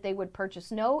said that they would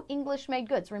purchase no English-made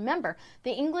goods. Remember,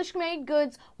 the English-made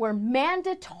goods were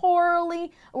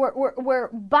mandatorily, were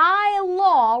by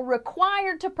law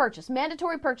required to purchase,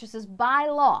 mandatory purchases by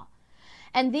law.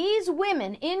 And these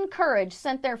women, in courage,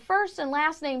 sent their first and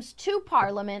last names to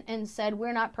Parliament and said,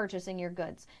 we're not purchasing your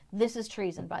goods. This is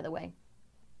treason, by the way.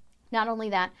 Not only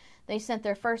that, they sent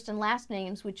their first and last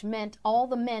names, which meant all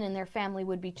the men in their family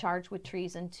would be charged with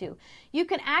treason too. You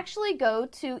can actually go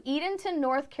to Edenton,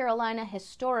 North Carolina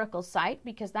historical site,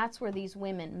 because that's where these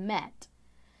women met.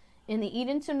 In the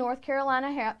Edenton, North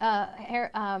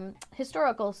Carolina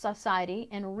Historical Society,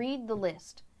 and read the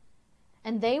list.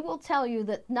 And they will tell you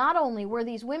that not only were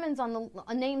these women's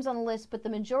names on the list, but the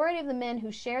majority of the men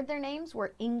who shared their names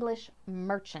were English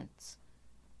merchants.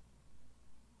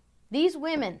 These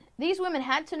women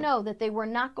had to know that they were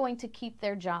not going to keep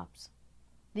their jobs,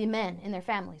 the men in their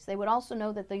families. They would also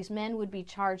know that these men would be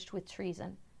charged with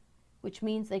treason, which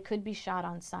means they could be shot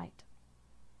on sight.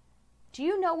 Do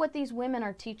you know what these women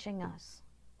are teaching us?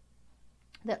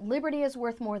 That liberty is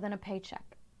worth more than a paycheck.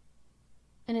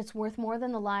 And it's worth more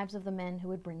than the lives of the men who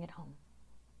would bring it home.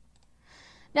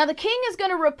 Now, the king is going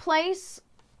to replace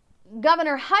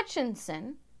Governor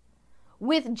Hutchinson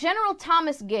with General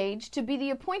Thomas Gage to be the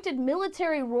appointed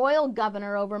military royal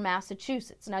governor over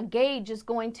Massachusetts. Now, Gage is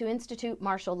going to institute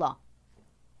martial law.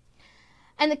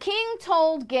 And the king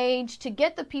told Gage to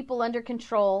get the people under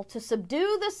control, to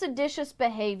subdue the seditious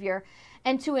behavior,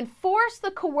 and to enforce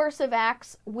the coercive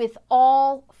acts with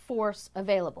all force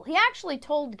available. He actually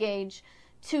told Gage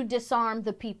to disarm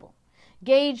the people.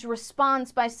 Gage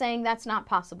responds by saying that's not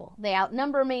possible. They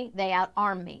outnumber me, they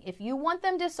outarm me. If you want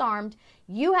them disarmed,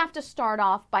 you have to start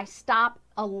off by stop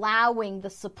allowing the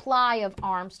supply of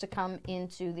arms to come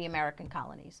into the American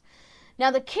colonies. Now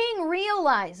the king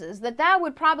realizes that that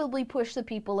would probably push the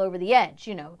people over the edge,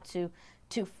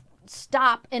 to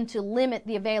stop and to limit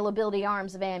the availability of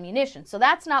arms of ammunition. So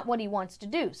that's not what he wants to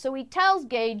do. So he tells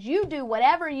Gage, you do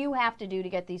whatever you have to do to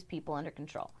get these people under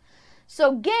control.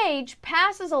 So Gage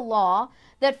passes a law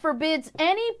that forbids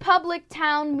any public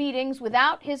town meetings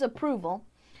without his approval,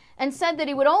 and said that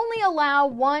he would only allow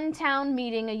one town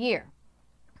meeting a year.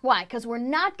 Why? Because we're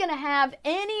not going to have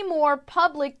any more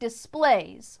public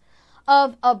displays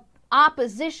of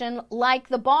opposition like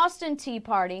the Boston Tea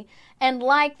Party and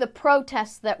like the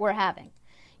protests that we're having.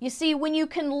 You see, when you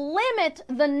can limit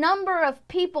the number of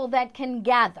people that can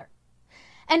gather,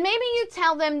 and maybe you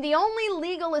tell them the only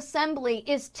legal assembly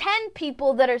is 10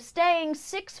 people that are staying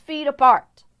 6 feet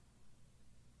apart.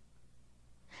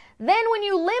 Then when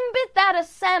you limit that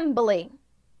assembly,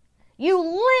 you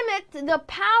limit the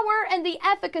power and the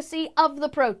efficacy of the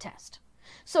protest.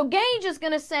 So Gage is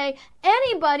going to say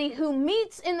anybody who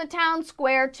meets in the town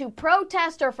square to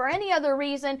protest or for any other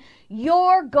reason,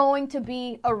 you're going to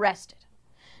be arrested.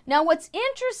 Now what's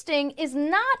interesting is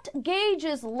not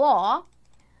Gage's law.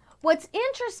 What's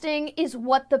interesting is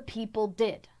what the people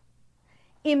did.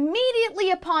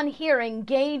 Immediately upon hearing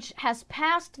Gage has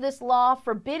passed this law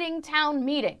forbidding town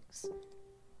meetings,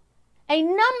 a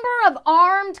number of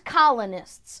armed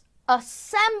colonists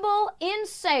assemble in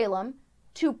Salem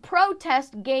to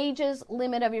protest Gage's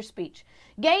limit of your speech.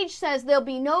 Gage says there'll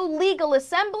be no legal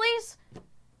assemblies.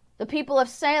 The people of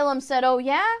Salem said, oh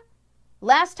yeah?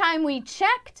 Last time we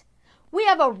checked, we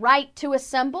have a right to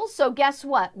assemble, so guess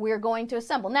what? We're going to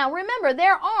assemble. Now remember,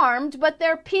 they're armed, but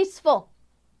they're peaceful.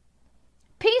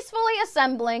 Peacefully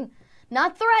assembling,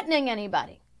 not threatening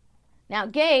anybody. Now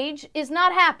Gage is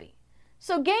not happy.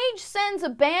 So Gage sends a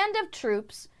band of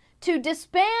troops to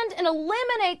disband and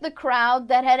eliminate the crowd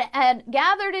that had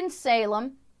gathered in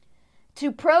Salem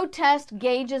to protest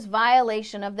Gage's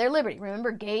violation of their liberty.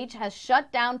 Remember, Gage has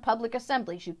shut down public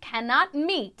assemblies. You cannot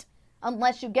meet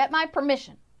unless you get my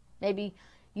permission. Maybe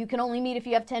you can only meet if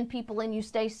you have 10 people and you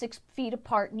stay 6 feet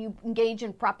apart and you engage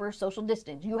in proper social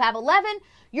distance. You have 11,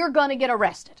 you're going to get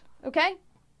arrested, okay?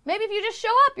 Maybe if you just show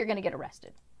up, you're going to get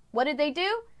arrested. What did they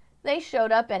do? They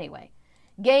showed up anyway.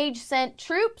 Gage sent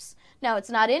troops. Now, it's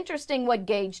not interesting what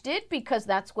Gage did because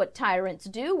that's what tyrants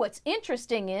do. What's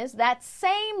interesting is that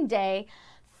same day,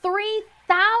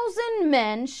 3,000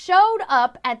 men showed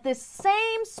up at this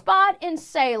same spot in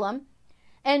Salem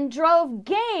and drove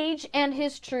Gage and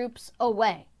his troops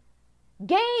away.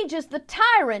 Gage is the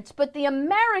tyrant, but the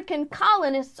American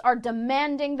colonists are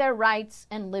demanding their rights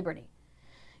and liberty.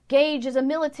 Gage is a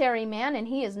military man, and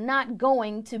he is not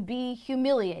going to be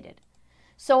humiliated.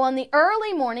 So on the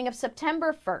early morning of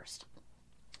September 1st,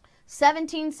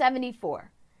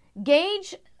 1774,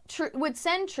 Gage would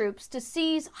send troops to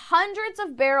seize hundreds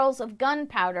of barrels of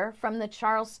gunpowder from the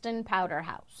Charleston Powder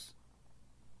House.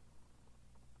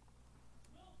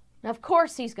 Now, of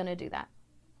course he's going to do that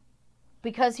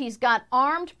because he's got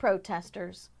armed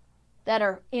protesters that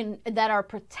are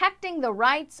protecting the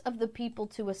rights of the people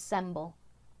to assemble.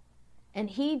 And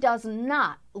he does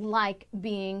not like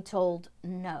being told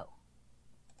no.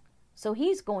 So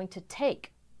he's going to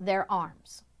take their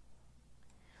arms.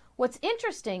 What's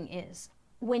interesting is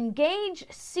when Gage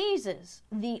seizes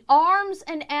the arms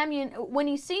and ammunition, when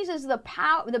he seizes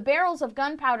the barrels of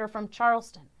gunpowder from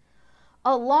Charleston,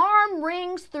 alarm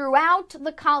rings throughout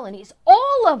the colonies,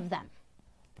 all of them.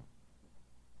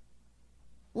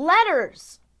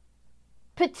 Letters,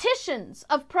 petitions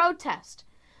of protest,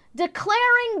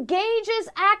 declaring Gage's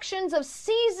actions of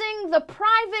seizing the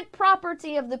private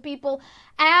property of the people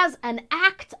as an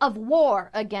act of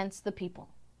war against the people.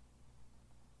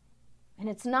 And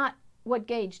it's not what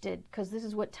Gage did, because this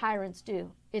is what tyrants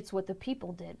do. It's what the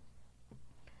people did.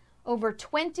 Over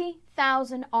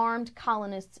 20,000 armed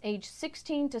colonists aged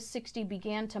 16 to 60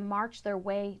 began to march their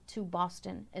way to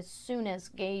Boston as soon as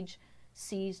Gage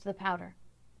seized the powder.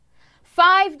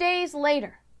 5 days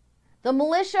later, the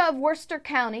militia of Worcester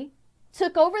County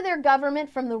took over their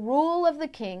government from the rule of the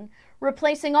king,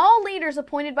 replacing all leaders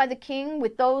appointed by the king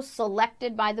with those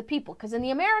selected by the people. Because in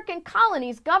the American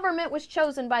colonies, government was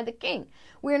chosen by the king.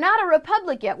 We're not a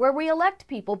republic yet where we elect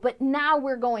people, but now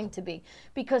we're going to be.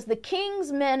 Because the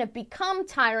king's men have become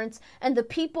tyrants and the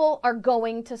people are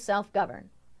going to self-govern.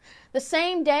 The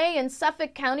same day in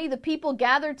Suffolk County, the people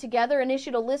gathered together and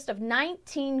issued a list of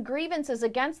 19 grievances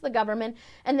against the government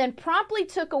and then promptly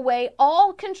took away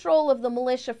all control of the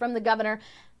militia from the governor.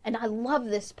 And I love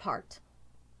this part.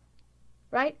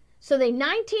 Right? So they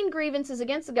 19 grievances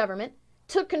against the government,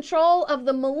 took control of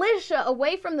the militia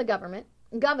away from the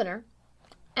governor,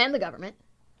 and the government,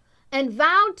 and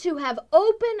vowed to have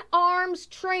open arms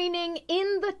training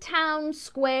in the town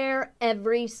square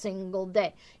every single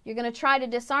day. You're going to try to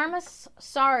disarm us?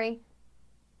 Sorry,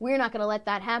 we're not going to let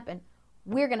that happen.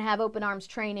 We're going to have open arms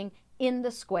training in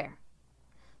the square.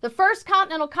 The First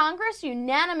Continental Congress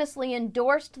unanimously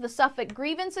endorsed the Suffolk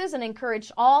grievances and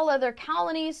encouraged all other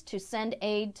colonies to send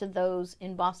aid to those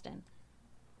in Boston.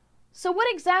 So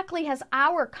what exactly has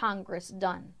our Congress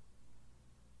done?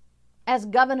 as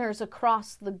governors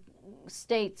across the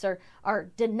states are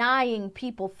denying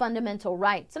people fundamental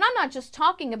rights. And I'm not just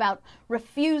talking about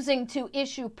refusing to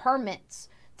issue permits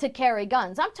to carry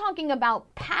guns. I'm talking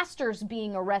about pastors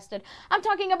being arrested. I'm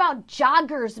talking about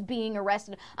joggers being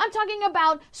arrested. I'm talking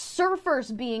about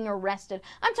surfers being arrested.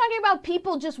 I'm talking about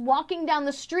people just walking down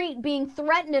the street being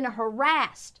threatened and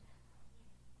harassed.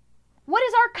 What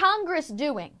is our Congress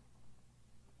doing?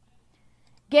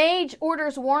 Gage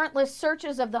orders warrantless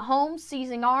searches of the homes,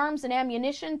 seizing arms and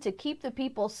ammunition to keep the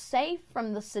people safe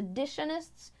from the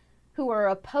seditionists who are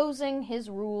opposing his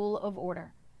rule of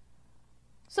order.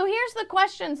 So here's the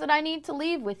questions that I need to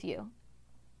leave with you.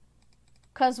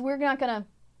 Because we're not going to,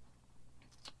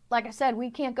 like I said, we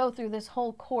can't go through this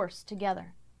whole course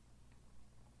together.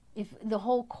 If the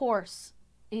whole course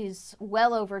is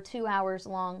well over 2 hours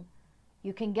long,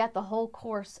 you can get the whole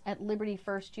course at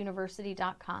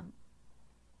libertyfirstuniversity.com.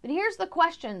 But here's the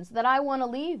questions that I want to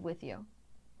leave with you.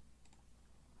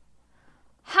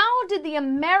 How did the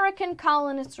American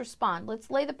colonists respond? Let's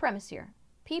lay the premise here.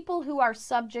 People who are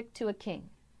subject to a king.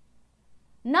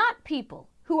 Not people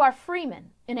who are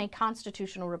freemen in a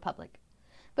constitutional republic,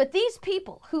 but these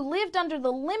people who lived under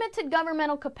the limited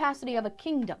governmental capacity of a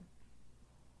kingdom.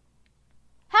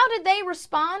 How did they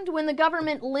respond when the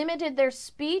government limited their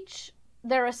speech,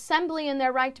 their assembly, and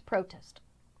their right to protest?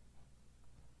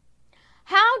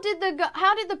 How did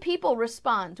the people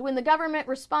respond when the government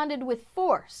responded with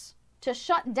force to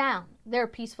shut down their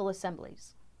peaceful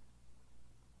assemblies?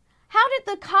 How did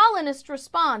the colonists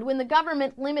respond when the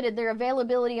government limited their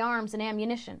availability arms and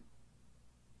ammunition?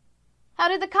 How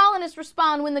did the colonists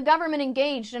respond when the government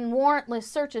engaged in warrantless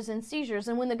searches and seizures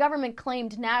and when the government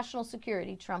claimed national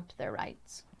security trumped their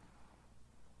rights?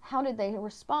 How did they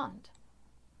respond?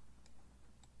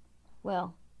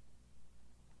 Well,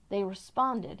 they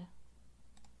responded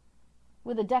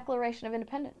with a Declaration of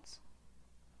Independence.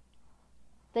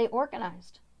 They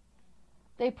organized.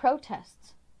 They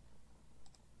protested.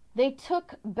 They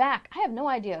took back. I have no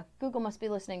idea. Google must be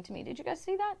listening to me. Did you guys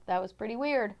see that? That was pretty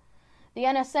weird. The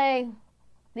NSA,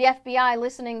 the FBI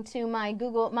listening to my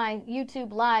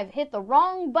YouTube Live hit the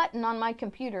wrong button on my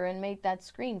computer and made that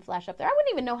screen flash up there. I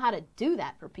wouldn't even know how to do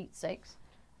that, for Pete's sakes.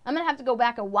 I'm going to have to go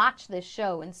back and watch this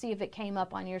show and see if it came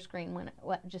up on your screen when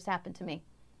what just happened to me.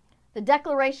 The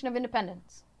Declaration of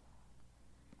Independence.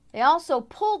 They also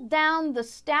pulled down the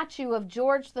statue of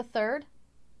George III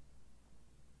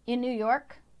in New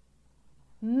York,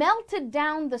 melted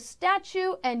down the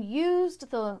statue, and used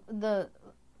the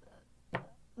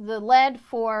lead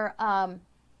for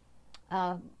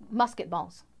musket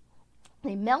balls.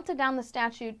 They melted down the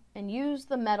statue and used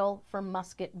the metal for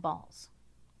musket balls.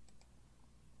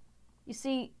 You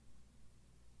see,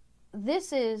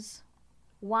 this is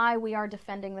why we are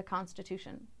defending the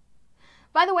Constitution.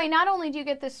 By the way, not only do you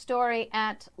get this story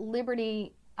at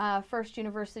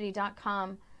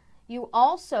libertyfirstuniversity.com, you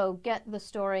also get the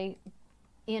story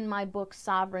in my book,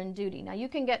 Sovereign Duty. Now, you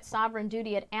can get Sovereign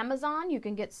Duty at Amazon. You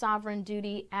can get Sovereign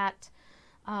Duty at,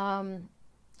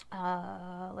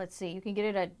 let's see, you can get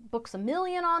it at Books A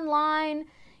Million online.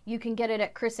 You can get it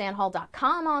at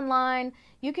chrisannehall.com online.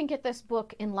 You can get this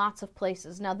book in lots of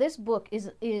places. Now, this book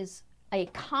is a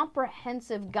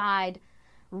comprehensive guide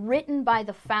written by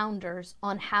the founders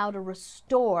on how to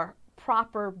restore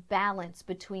proper balance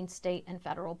between state and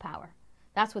federal power.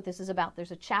 That's what this is about.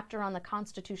 There's a chapter on the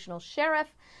constitutional sheriff.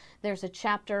 There's a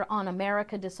chapter on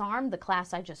America Disarmed, the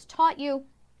class I just taught you.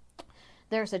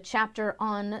 There's a chapter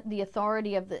on the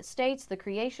authority of the states, the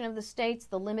creation of the states,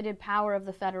 the limited power of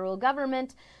the federal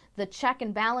government, the check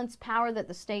and balance power that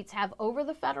the states have over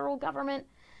the federal government.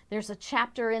 There's a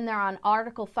chapter in there on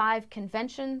Article 5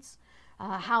 conventions,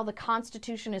 how the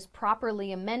Constitution is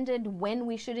properly amended, when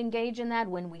we should engage in that,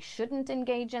 when we shouldn't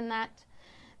engage in that.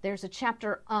 There's a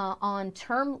chapter on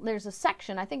term, there's a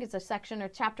section, I think it's a section or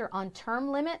chapter on term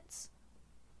limits.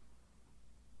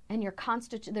 And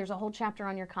there's a whole chapter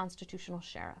on your constitutional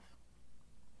sheriff.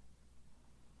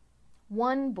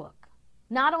 One book.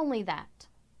 Not only that,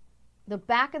 the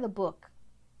back of the book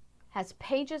has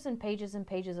pages and pages and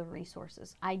pages of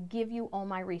resources. I give you all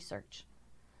my research.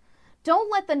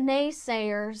 Don't let the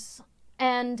naysayers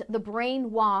and the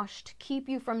brainwashed keep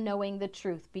you from knowing the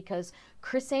truth, because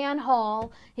KrisAnne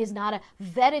Hall is not a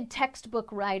vetted textbook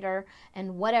writer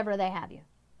and whatever they have you.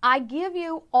 I give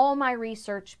you all my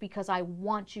research because I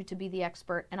want you to be the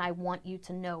expert and I want you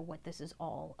to know what this is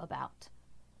all about.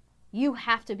 You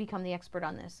have to become the expert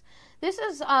on this. This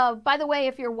is, by the way,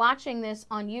 if you're watching this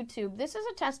on YouTube, this is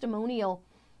a testimonial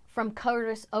from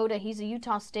Curtis Oda. He's a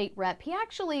Utah State rep. He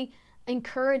actually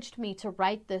encouraged me to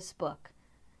write this book,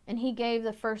 and he gave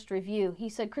the first review. He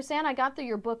said, KrisAnne, I got through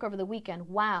your book over the weekend.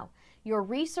 Wow, Your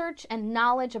research and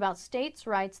knowledge about states'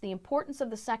 rights, the importance of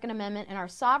the Second Amendment, and our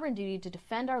sovereign duty to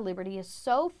defend our liberty is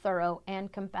so thorough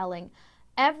and compelling.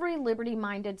 Every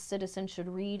liberty-minded citizen should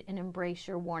read and embrace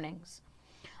your warnings.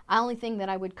 The only thing that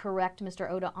I would correct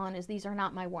Mr. Oda on is these are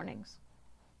not my warnings.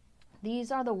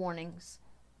 These are the warnings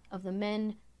of the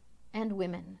men and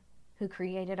women who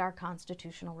created our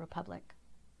constitutional republic.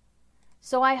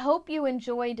 So I hope you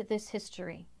enjoyed this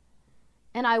history.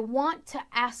 And I want to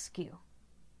ask you,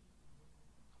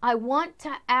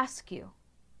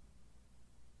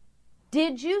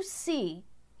 did you see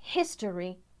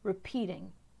history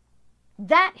repeating?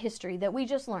 That history that we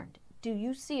just learned, do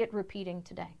you see it repeating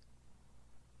today?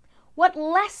 What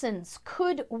lessons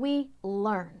could we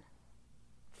learn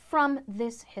from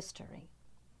this history?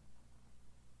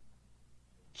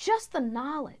 Just the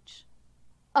knowledge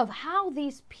of how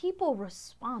these people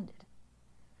responded,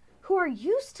 who are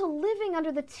used to living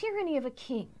under the tyranny of a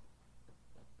king,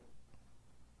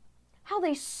 how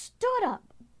they stood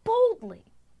up boldly,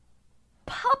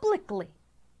 publicly,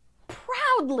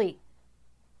 proudly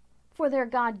for their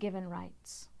God-given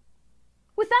rights,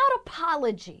 without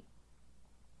apology,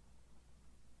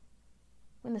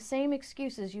 when the same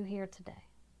excuses you hear today.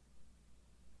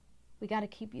 We got to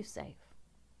keep you safe.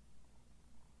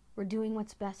 We're doing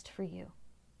what's best for you.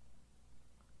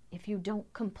 If you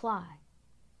don't comply,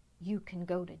 you can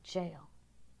go to jail.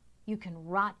 You can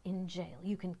rot in jail.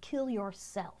 You can kill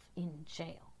yourself in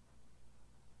jail.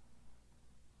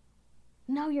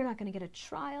 No, you're not going to get a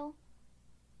trial.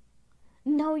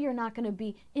 No, you're not going to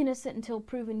be innocent until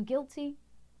proven guilty.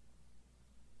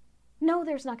 No,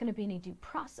 there's not going to be any due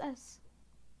process.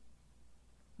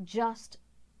 Just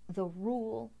the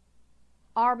rule,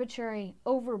 arbitrary,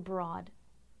 overbroad,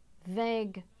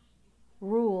 vague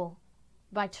rule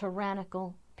by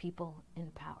tyrannical people in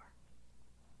power.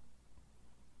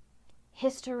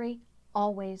 History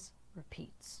always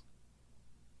repeats.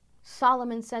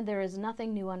 Solomon said there is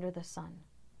nothing new under the sun.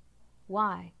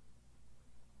 Why?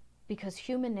 Because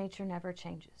human nature never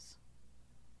changes.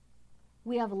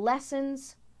 We have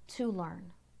lessons to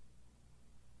learn.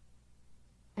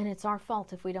 And it's our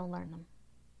fault if we don't learn them.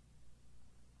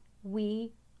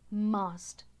 We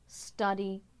must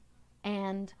study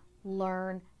and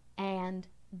learn and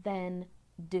then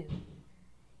do.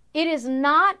 It is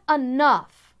not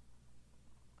enough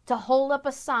to hold up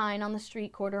a sign on the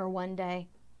street corner one day.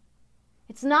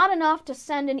 It's not enough to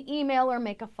send an email or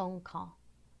make a phone call.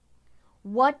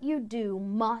 What you do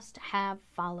must have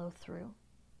follow through.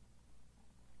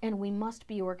 And we must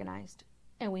be organized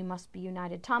and we must be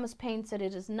united. Thomas Paine said,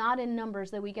 "It is not in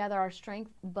numbers that we gather our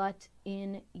strength, but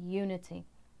in unity."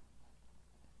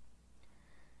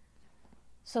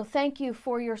 So thank you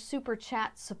for your super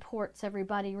chat supports,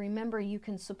 everybody. Remember, you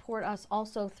can support us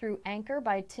also through Anchor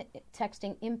by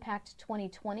texting Impact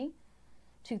 2020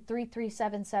 to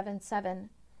 33777.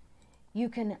 You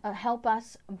can help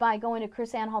us by going to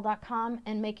chrisannehall.com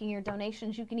and making your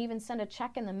donations. You can even send a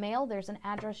check in the mail. There's an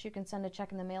address you can send a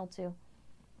check in the mail to.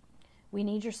 We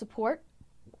need your support,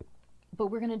 but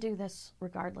we're going to do this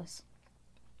regardless.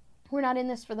 We're not in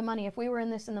this for the money. If we were in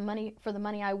this for the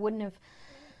money, I wouldn't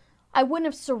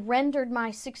have surrendered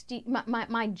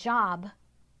my job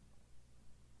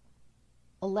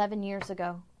 11 years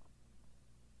ago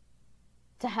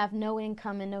to have no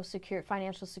income and no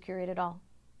financial security at all.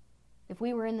 If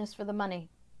we were in this for the money,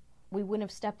 we wouldn't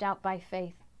have stepped out by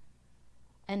faith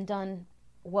and done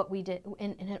what we did,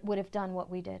 and it would have done what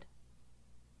we did.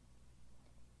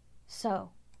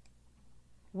 So,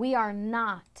 we are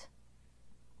not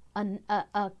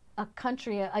a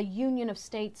country, a union of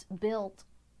states built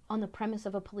on the premise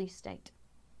of a police state.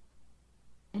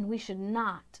 And we should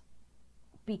not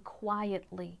be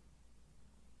quietly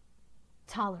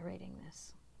tolerating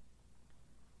this.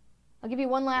 I'll give you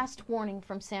one last warning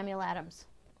from Samuel Adams,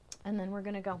 and then we're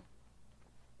going to go.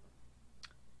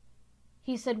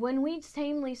 He said, "When we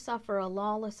tamely suffer a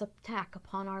lawless attack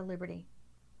upon our liberty,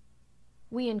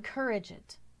 we encourage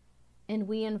it, and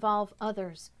we involve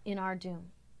others in our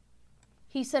doom."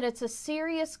 He said it's a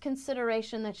serious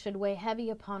consideration that should weigh heavy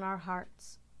upon our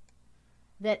hearts,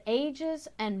 that ages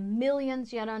and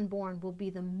millions yet unborn will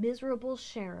be the miserable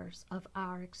sharers of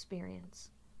our experience.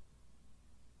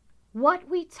 What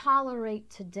we tolerate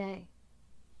today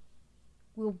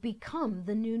will become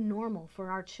the new normal for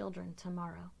our children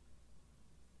tomorrow.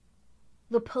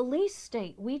 The police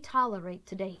state we tolerate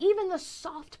today, even the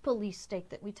soft police state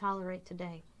that we tolerate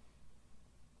today,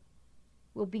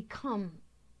 will become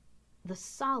the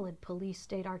solid police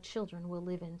state our children will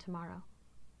live in tomorrow.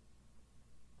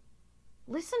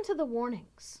 Listen to the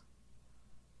warnings,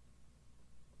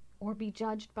 or be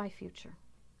judged by future.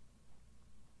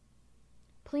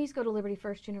 please go to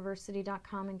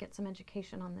libertyfirstuniversity.com and get some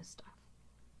education on this stuff.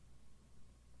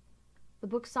 The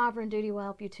book Sovereign Duty will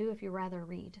help you too if you rather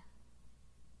read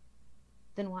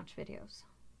than watch videos.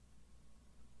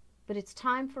 But it's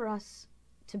time for us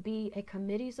to be a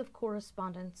committees of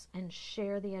correspondence and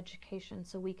share the education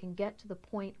so we can get to the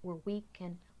point where we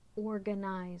can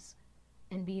organize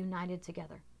and be united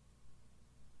together.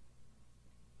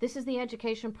 This is the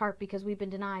education part because we've been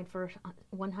denied for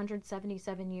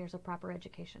 177 years of proper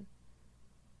education.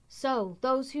 So,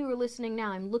 those who are listening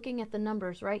now, I'm looking at the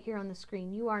numbers right here on the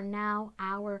screen. You are now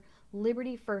our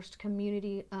Liberty First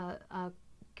Communities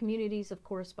of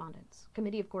Correspondence,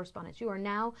 Committee of Correspondence. You are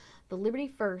now the Liberty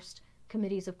First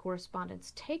Committees of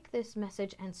Correspondence. Take this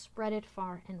message and spread it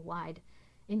far and wide.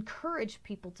 Encourage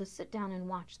people to sit down and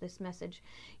watch this message.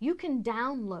 You can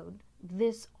download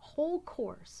this whole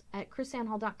course at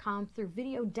chrisannehall.com through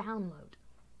video download.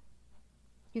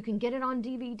 You can get it on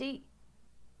DVD.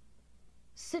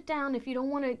 Sit down if you don't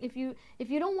want to. If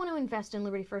you don't want to invest in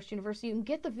Liberty First University, you can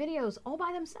get the videos all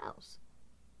by themselves.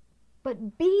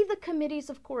 But be the committees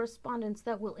of correspondence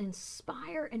that will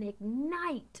inspire and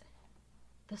ignite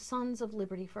the sons of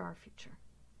liberty for our future.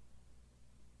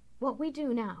 What we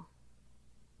do now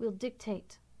will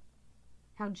dictate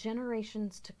how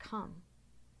generations to come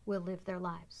will live their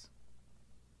lives.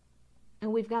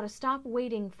 And we've got to stop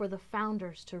waiting for the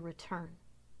founders to return,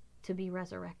 to be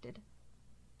resurrected.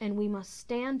 And we must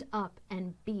stand up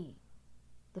and be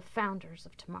the founders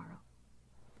of tomorrow.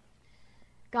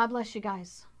 God bless you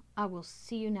guys. I will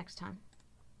see you next time.